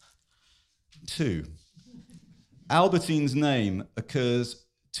 2. Albertine's name occurs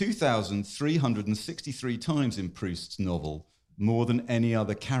 2,363 times in Proust's novel, more than any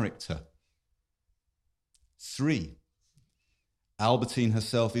other character. 3. Albertine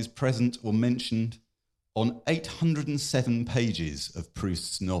herself is present or mentioned on 807 pages of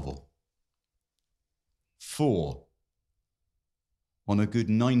Proust's novel. 4. On a good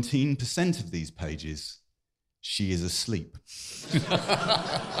 19% of these pages, she is asleep.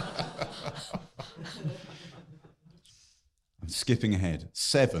 I'm skipping ahead.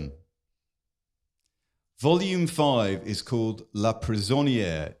 7. Volume 5 is called La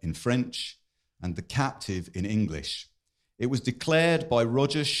Prisonnière in French and The Captive in English. It was declared by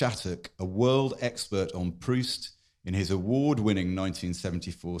Roger Shattuck, a world expert on Proust, in his award-winning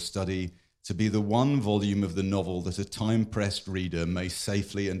 1974 study, to be the one volume of the novel that a time-pressed reader may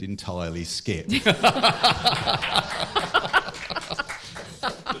safely and entirely skip.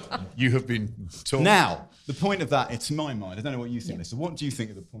 You have been told. Now, the point of that, to my mind, I don't know what you think, Lisa, what do you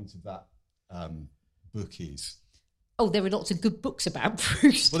think of the point of that book is? Oh, there are lots of good books about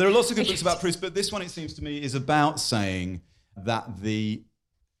Proust. Well, there are lots of good books about Proust, but this one, it seems to me, is about saying that the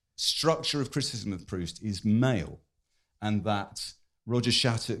structure of criticism of Proust is male, and that Roger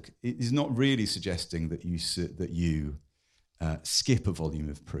Shattuck is not really suggesting that you skip a volume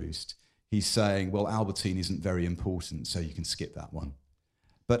of Proust. He's saying, well, Albertine isn't very important, so you can skip that one.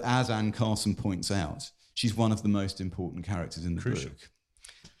 But as Anne Carson points out, she's one of the most important characters in the book.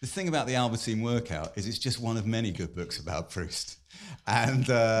 The thing about the Albertine Workout is it's just one of many good books about Proust. And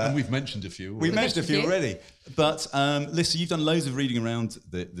we've mentioned a few. We've mentioned a few already. But Lisa, you've done loads of reading around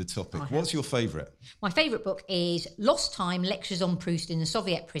the topic. What's your favourite? My favourite book is Lost Time, Lectures on Proust in the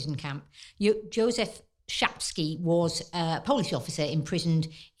Soviet Prison Camp. Joseph Szapski was a Polish officer imprisoned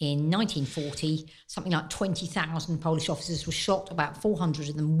in 1940. Something like 20,000 Polish officers were shot. About 400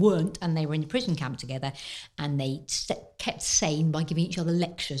 of them weren't, and they were in the prison camp together. And they kept sane by giving each other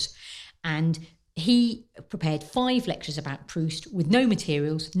lectures. And he prepared 5 lectures about Proust with no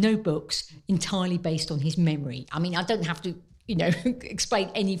materials, no books, entirely based on his memory. I mean, I don't have to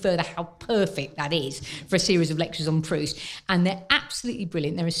explain any further how perfect that is for a series of lectures on Proust. And they're absolutely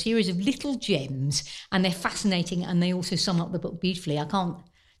brilliant. They're a series of little gems, and they're fascinating, and they also sum up the book beautifully. I can't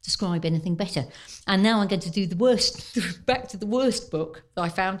describe anything better. And now I'm going to do the worst, back to the worst book that I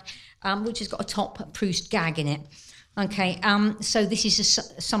found, which has got a top Proust gag in it. Okay, so this is a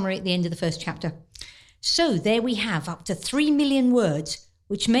summary at the end of the first chapter. So there we have up to 3 million words,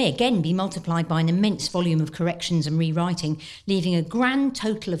 which may again be multiplied by an immense volume of corrections and rewriting, leaving a grand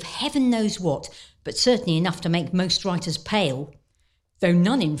total of heaven knows what, but certainly enough to make most writers pale. Though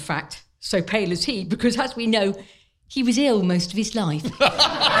none, in fact, so pale as he, because as we know, he was ill most of his life.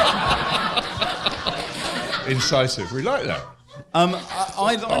 Incisive. We like that.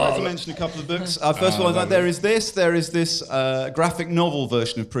 I'd like to mention a couple of books. First of all, there is this graphic novel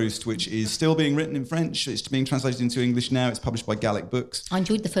version of Proust, which is still being written in French. It's being translated into English now. It's published by Gallic Books. I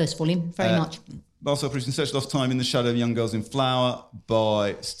enjoyed the first volume very much. Marcel Proust in Search of Lost Time in the Shadow of Young Girls in Flower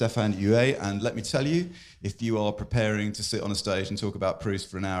by Stéphane Huet. And let me tell you, if you are preparing to sit on a stage and talk about Proust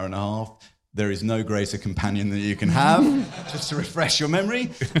for an hour and a half, there is no greater companion that you can have, just to refresh your memory.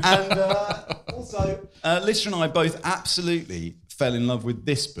 And also, Lisa and I both absolutely fell in love with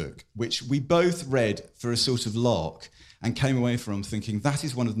this book, which we both read for a sort of lark and came away from thinking that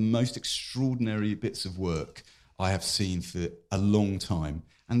is one of the most extraordinary bits of work I have seen for a long time.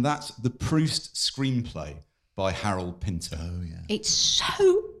 And that's the Proust screenplay by Harold Pinter. Oh, yeah. It's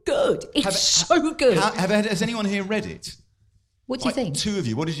so good. So good. Has anyone here read it? What do you think? 2 of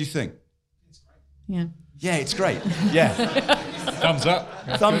you. What did you think? Yeah. Yeah, it's great. Yeah. Thumbs up.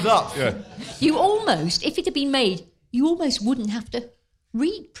 Thumbs up. Yeah. You almost, if it had been made, you almost wouldn't have to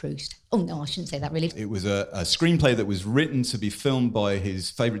read Proust. Oh, no, I shouldn't say that, really. It was a screenplay that was written to be filmed by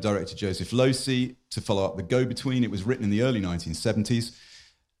his favourite director, Joseph Losey, to follow up The Go-Between. It was written in the early 1970s.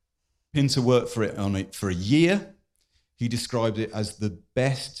 Pinter worked on it for a year. He described it as the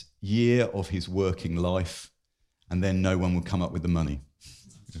best year of his working life, and then no one would come up with the money.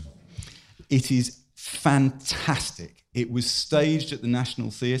 It is fantastic. It was staged at the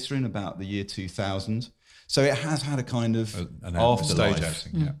National Theatre in about the year 2000. So it has had a kind of afterlife. Stage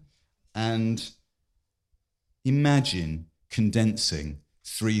acting, yeah. And imagine condensing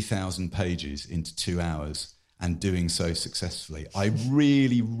 3,000 pages into 2 hours and doing so successfully. I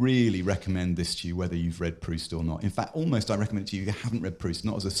really, really recommend this to you, whether you've read Proust or not. In fact, almost I recommend it to you if you haven't read Proust,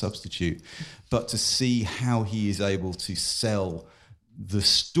 not as a substitute, but to see how he is able to sell the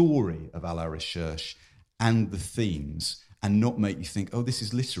story of La Recherche and the themes and not make you think, oh, this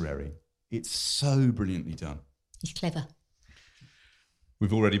is literary. It's so brilliantly done. He's clever.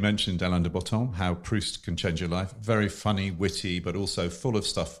 We've already mentioned Alain de Botton, how Proust can change your life. Very funny, witty, but also full of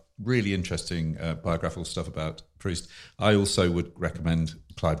stuff, really interesting biographical stuff about Proust. I also would recommend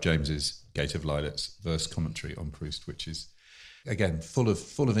Clive James's Gate of Lilacs verse commentary on Proust, which is, again, full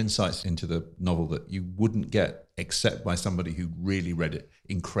of insights into the novel that you wouldn't get except by somebody who really read it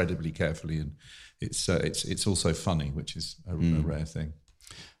incredibly carefully. And it's also funny, which is a rare thing.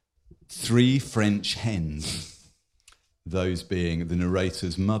 3 French hens. Those being the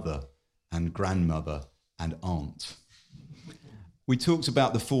narrator's mother and grandmother and aunt. We talked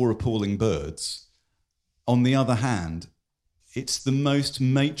about the 4 appalling birds. On the other hand, it's the most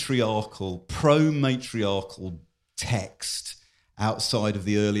matriarchal, pro-matriarchal text outside of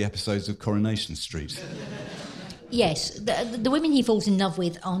the early episodes of Coronation Street. Yes, the women he falls in love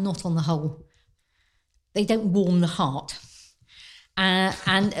with are not, on the whole, they don't warm the heart.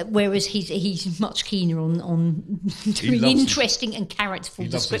 And whereas he's much keener on doing interesting and characterful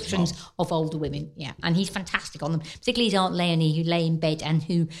descriptions of older women, and he's fantastic on them, particularly his Aunt Leonie, who lay in bed and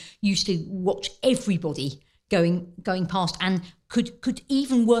who used to watch everybody going past and could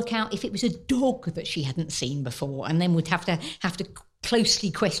even work out if it was a dog that she hadn't seen before, and then would have to closely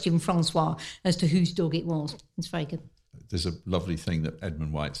question Francois as to whose dog it was. It's very good. There's a lovely thing that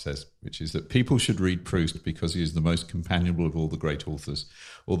Edmund White says, which is that people should read Proust because he is the most companionable of all the great authors.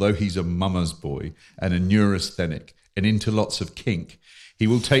 Although he's a mama's boy and a neurasthenic and into lots of kink, he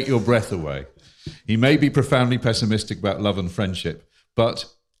will take your breath away. He may be profoundly pessimistic about love and friendship,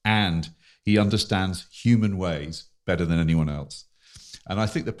 and he understands human ways better than anyone else. And I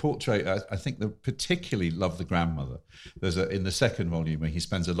think the portrait, I think they particularly love the grandmother. There's in the second volume where he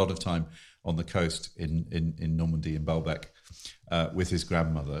spends a lot of time on the coast in Normandy, in Balbec, with his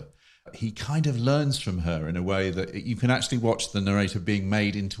grandmother. He kind of learns from her in a way that you can actually watch the narrator being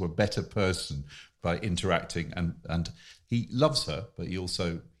made into a better person by interacting, and he loves her, but he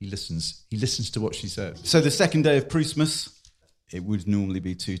listens to what she says. So the second day of Proustmas, it would normally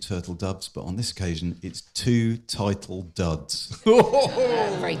be 2 turtle doves, but on this occasion, it's 2 title duds.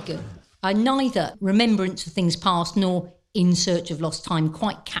 Very good. Neither Remembrance of Things Past nor In Search of Lost Time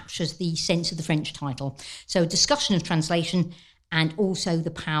quite captures the sense of the French title. So a discussion of translation and also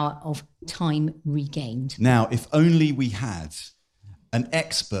the power of time regained. Now, if only we had an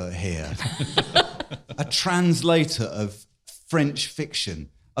expert here, a translator of French fiction,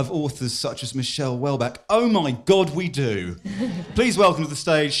 of authors such as Michel Houellebecq. Oh my God, we do. Please welcome to the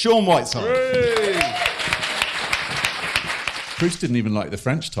stage Sean Whiteside. Proust didn't even like the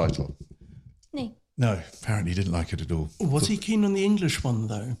French title. No. No, apparently he didn't like it at all. Was he keen on the English one,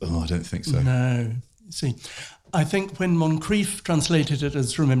 though? Oh, I don't think so. No. See, I think when Moncrief translated it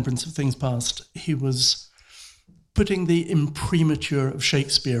as Remembrance of Things Past, he was putting the imprimatur of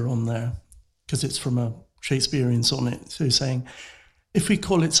Shakespeare on there, because it's from a Shakespearean sonnet, so saying, if we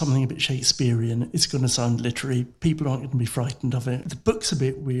call it something a bit Shakespearean, it's going to sound literary. People aren't going to be frightened of it. The book's a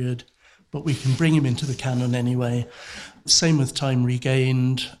bit weird, but we can bring him into the canon anyway. Same with Time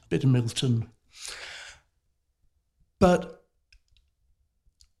Regained, a bit of Milton. But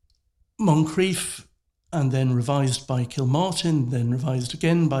Moncrief, and then revised by Kilmartin, then revised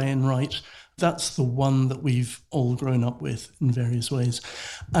again by Enright, that's the one that we've all grown up with in various ways.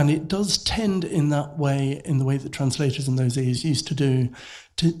 And it does tend in that way, in the way that translators in those days used to do,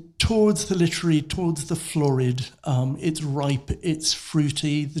 towards the literary, towards the florid. It's ripe, it's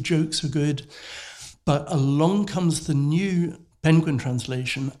fruity, the jokes are good. But along comes the new Penguin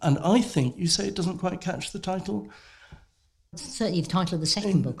translation, and I think, you say it doesn't quite catch the title? Certainly the title of the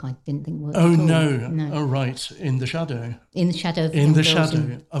second book I didn't think worked. Oh, no. Oh, right. In the Shadow. In the Shadow of In the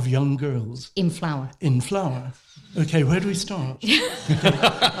Shadow of Young Girls. In Flower. In Flower. Okay, where do we start? I'd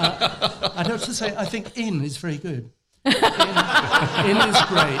have to say, I think In is very good. In is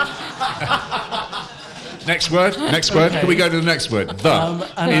great. Next word. Okay. Can we go to the next word? The.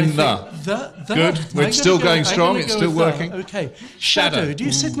 Good. We're still going strong. It's still working. Okay. Shadow. Do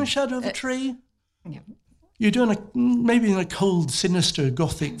you sit in the shadow of a tree? Yeah. You're doing maybe in a cold, sinister,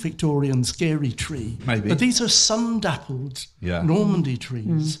 Gothic, Victorian, scary tree. Maybe. But these are sun-dappled Normandy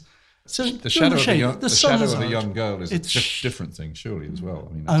trees. So the shadow of a young girl is a different thing, surely, as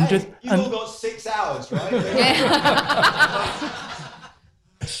well. I mean, you've all got 6 hours, right?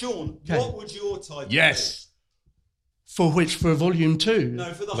 Sean, what would your title be? Yes. For which? For volume 2?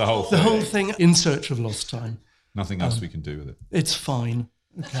 No, for the whole thing. The whole thing, In Search of Lost Time. Nothing else we can do with it. It's fine.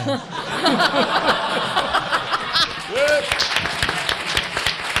 Okay.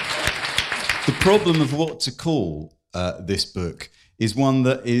 The problem of what to call this book is one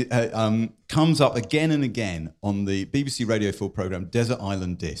that comes up again and again on the BBC Radio 4 programme Desert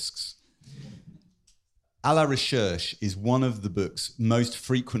Island Discs. À la Recherche is one of the books most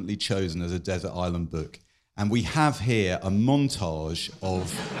frequently chosen as a desert island book. And we have here a montage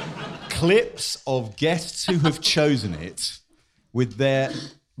of clips of guests who have chosen it with their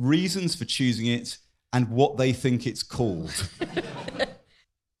reasons for choosing it and what they think it's called.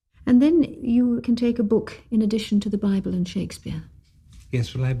 And then you can take a book in addition to the Bible and Shakespeare.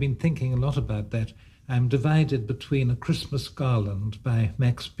 Yes, well, I've been thinking a lot about that. I'm divided between A Christmas Garland by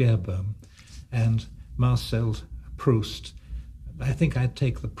Max Beerbohm and Marcel Proust. I think I'd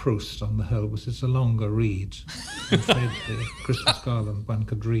take the Proust on the whole, because it's a longer read. I'm afraid the Christmas Garland one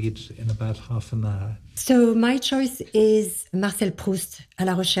could read in about half an hour. So my choice is Marcel Proust, À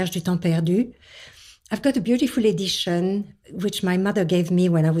la Recherche du Temps Perdu. I've got a beautiful edition, which my mother gave me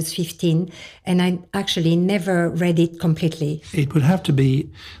when I was 15, and I actually never read it completely. It would have to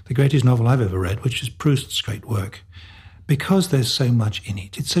be the greatest novel I've ever read, which is Proust's great work, because there's so much in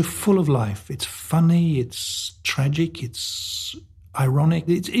it. It's so full of life. It's funny, it's tragic, it's ironic,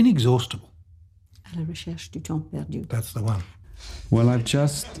 it's inexhaustible. À la Recherche du Temps Perdu. That's the one. Well,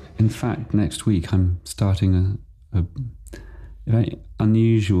 in fact, next week I'm starting a very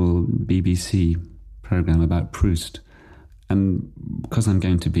unusual BBC programme about Proust. And because I'm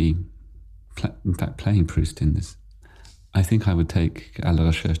going to be, in fact, playing Proust in this, I think I would take À la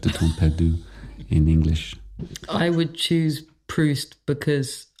Recherche du Temps Perdu in English. I would choose Proust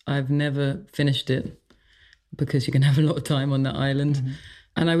because I've never finished it, because you can have a lot of time on that island. Mm-hmm.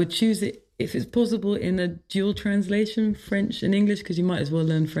 And I would choose it, if it's possible, in a dual translation, French and English, because you might as well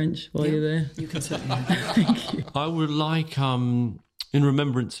learn French while you're there. You can certainly. Thank you. I would like In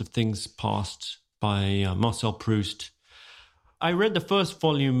Remembrance of Things Past by Marcel Proust. I read the first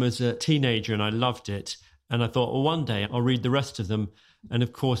volume as a teenager and I loved it. And I thought, well, one day I'll read the rest of them. And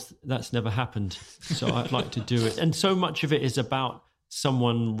of course, that's never happened. So I'd like to do it. And so much of it is about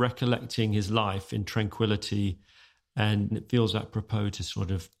someone recollecting his life in tranquility. And it feels apropos to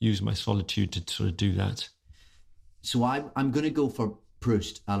sort of use my solitude to sort of do that. So I'm going to go for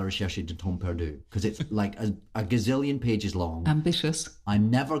Proust, À la Recherche du Temps Perdu, because it's like a gazillion pages long. Ambitious. I'm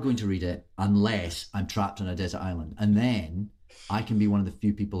never going to read it unless I'm trapped on a desert island. And then I can be one of the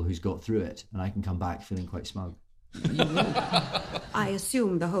few people who's got through it, and I can come back feeling quite smug. I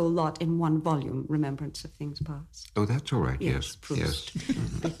assume the whole lot in one volume, Remembrance of Things Past. Oh, that's all right, yes. Proust. Yes.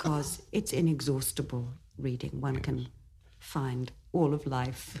 Because it's inexhaustible reading. One can find all of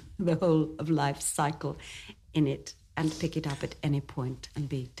life, the whole of life's cycle in it, and pick it up at any point and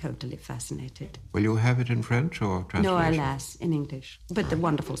be totally fascinated. Will you have it in French or translation? No, alas, in English. But the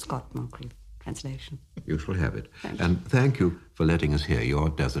wonderful Scott Moncrief translation. You shall have it. And thank you for letting us hear your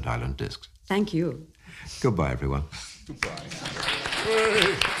Desert Island Discs. Thank you. Goodbye, everyone. Goodbye.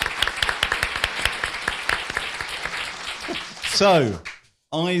 So,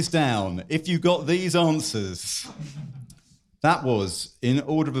 eyes down. If you got these answers, that was, in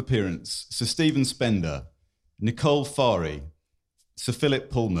order of appearance, Sir Stephen Spender, Nicole Farey, Sir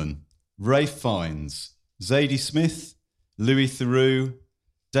Philip Pullman, Rafe Fiennes, Zadie Smith, Louis Theroux,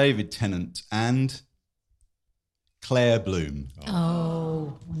 David Tennant, and Claire Bloom.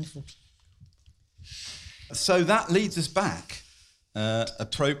 Oh, wonderful. So that leads us back,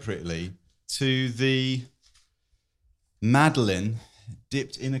 appropriately, to the Madeleine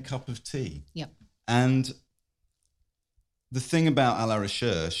dipped in a cup of tea. Yep. And the thing about À la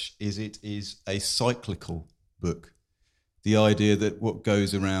Recherche is it is a cyclical book. The idea that what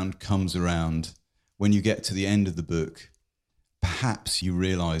goes around comes around. When you get to the end of the book, perhaps you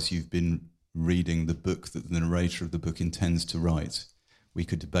realise you've been reading the book that the narrator of the book intends to write. We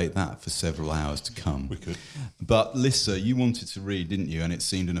could debate that for several hours to come. We could. But Lissa, you wanted to read, didn't you? And it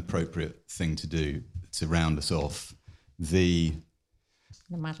seemed an appropriate thing to do to round us off. The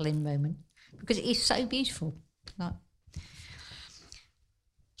Madeleine moment. Because it is so beautiful.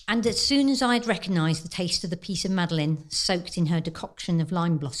 And as soon as I'd recognised the taste of the piece of Madeleine soaked in her decoction of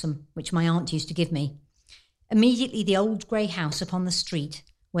lime blossom, which my aunt used to give me, immediately the old grey house upon the street,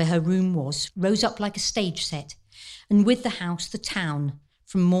 where her room was, rose up like a stage set, and with the house the town,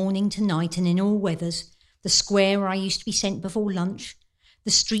 from morning to night and in all weathers, the square where I used to be sent before lunch,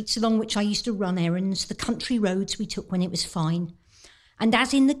 the streets along which I used to run errands, the country roads we took when it was fine. And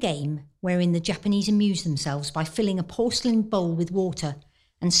as in the game, wherein the Japanese amuse themselves by filling a porcelain bowl with water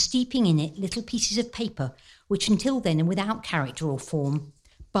and steeping in it little pieces of paper, which until then are without character or form,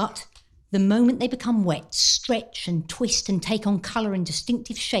 but the moment they become wet, stretch and twist and take on colour and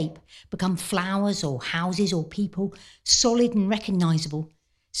distinctive shape, become flowers or houses or people, solid and recognisable.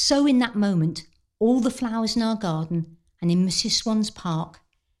 So in that moment, all the flowers in our garden and in Monsieur Swan's park,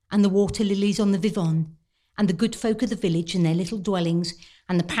 and the water lilies on the Vivonne, and the good folk of the village and their little dwellings,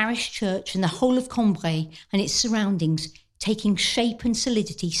 and the parish church and the whole of Cambrai and its surroundings, taking shape and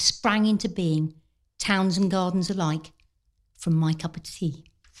solidity, sprang into being, towns and gardens alike, from my cup of tea.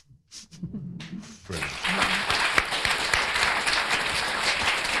 Brilliant.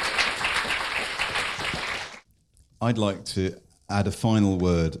 I'd like to add a final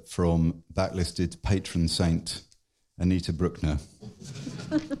word from backlisted patron saint Anita Bruckner,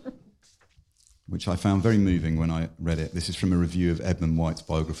 which I found very moving when I read it. This is from a review of Edmund White's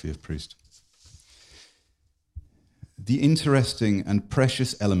biography of Proust. The interesting and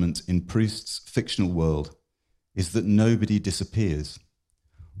precious element in Proust's fictional world is that nobody disappears.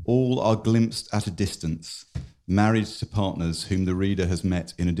 All are glimpsed at a distance, married to partners whom the reader has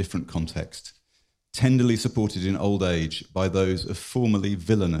met in a different context, tenderly supported in old age by those of formerly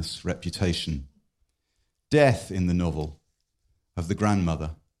villainous reputation. Death in the novel, of the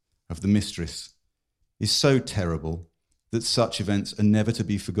grandmother, of the mistress, is so terrible that such events are never to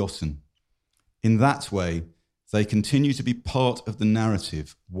be forgotten. In that way, they continue to be part of the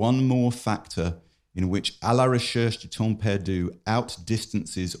narrative, one more factor in which À la recherche du temps perdu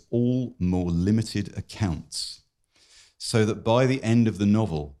outdistances all more limited accounts, so that by the end of the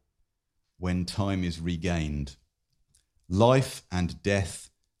novel, when time is regained, life and death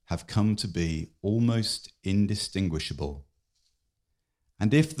have come to be almost indistinguishable.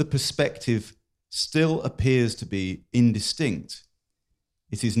 And if the perspective still appears to be indistinct,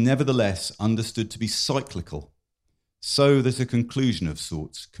 it is nevertheless understood to be cyclical, so that a conclusion of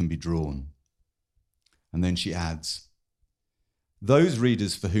sorts can be drawn. And then she adds, those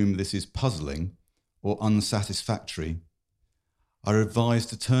readers for whom this is puzzling or unsatisfactory are advised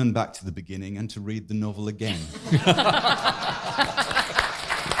to turn back to the beginning and to read the novel again.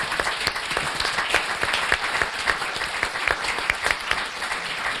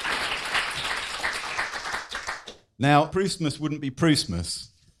 Now, Proustmas wouldn't be Proustmas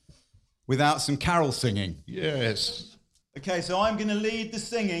without some carol singing. Yes. Okay, so I'm going to lead the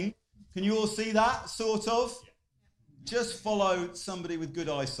singing. Can you all see that, sort of? Just follow somebody with good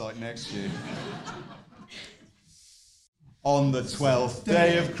eyesight next to you. On the 12th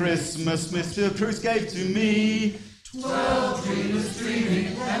day of Christmas, Mr. Proust gave to me 12 dreamers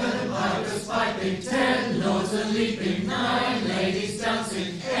dreaming, 11 pipers piping, 10 lords a leaping, 9 ladies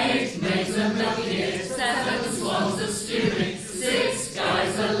dancing, 8 maids a milking it, 7 swans a stewing, 6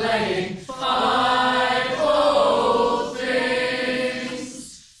 guys a laying, 5 old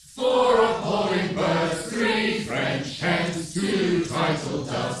things, 4 appalling birds, 3 French hens, 2 title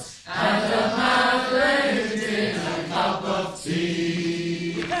doves, and a madeleine in a cup of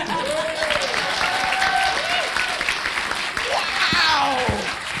tea.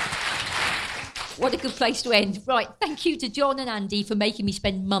 What a good place to end. Right, thank you to John and Andy for making me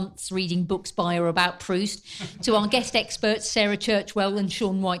spend months reading books by or about Proust, to our guest experts Sarah Churchwell and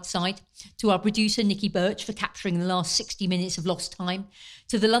Sean Whiteside, to our producer Nikki Birch for capturing the last 60 minutes of lost time,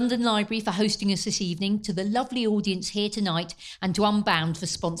 to the London Library for hosting us this evening, to the lovely audience here tonight, and to Unbound for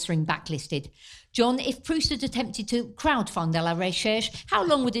sponsoring Backlisted. John, if Proust had attempted to crowdfund à la recherche, how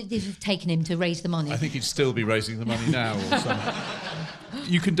long would it have taken him to raise the money? I think he'd still be raising the money now or something.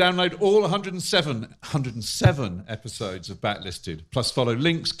 You can download all 107 episodes of Backlisted, plus follow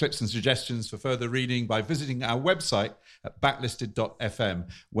links, clips and suggestions for further reading by visiting our website at backlisted.fm,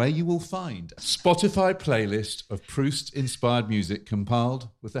 where you will find a Spotify playlist of Proust-inspired music compiled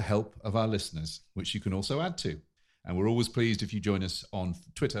with the help of our listeners, which you can also add to. And we're always pleased if you join us on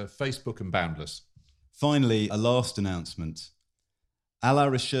Twitter, Facebook and Boundless. Finally, a last announcement. À la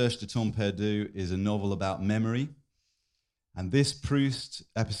recherche du temps perdu is a novel about memory. And this Proust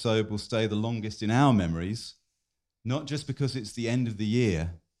episode will stay the longest in our memories, not just because it's the end of the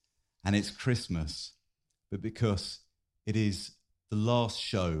year and it's Christmas, but because it is the last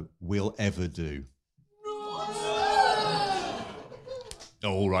show we'll ever do. Oh,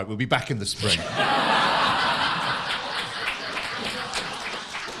 all right, we'll be back in the spring.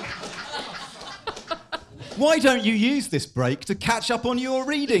 Why don't you use this break to catch up on your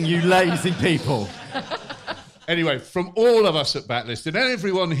reading, you lazy people? Anyway, from all of us at Backlisted and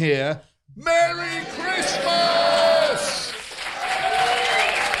everyone here, Merry Christmas!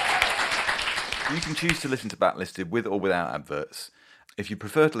 You can choose to listen to Backlisted with or without adverts. If you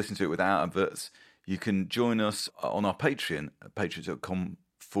prefer to listen to it without adverts, you can join us on our Patreon at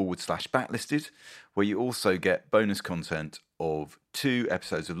patreon.com/backlisted, where you also get bonus content of 2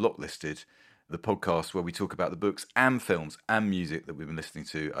 episodes of Locklisted, the podcast where we talk about the books and films and music that we've been listening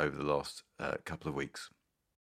to over the last couple of weeks.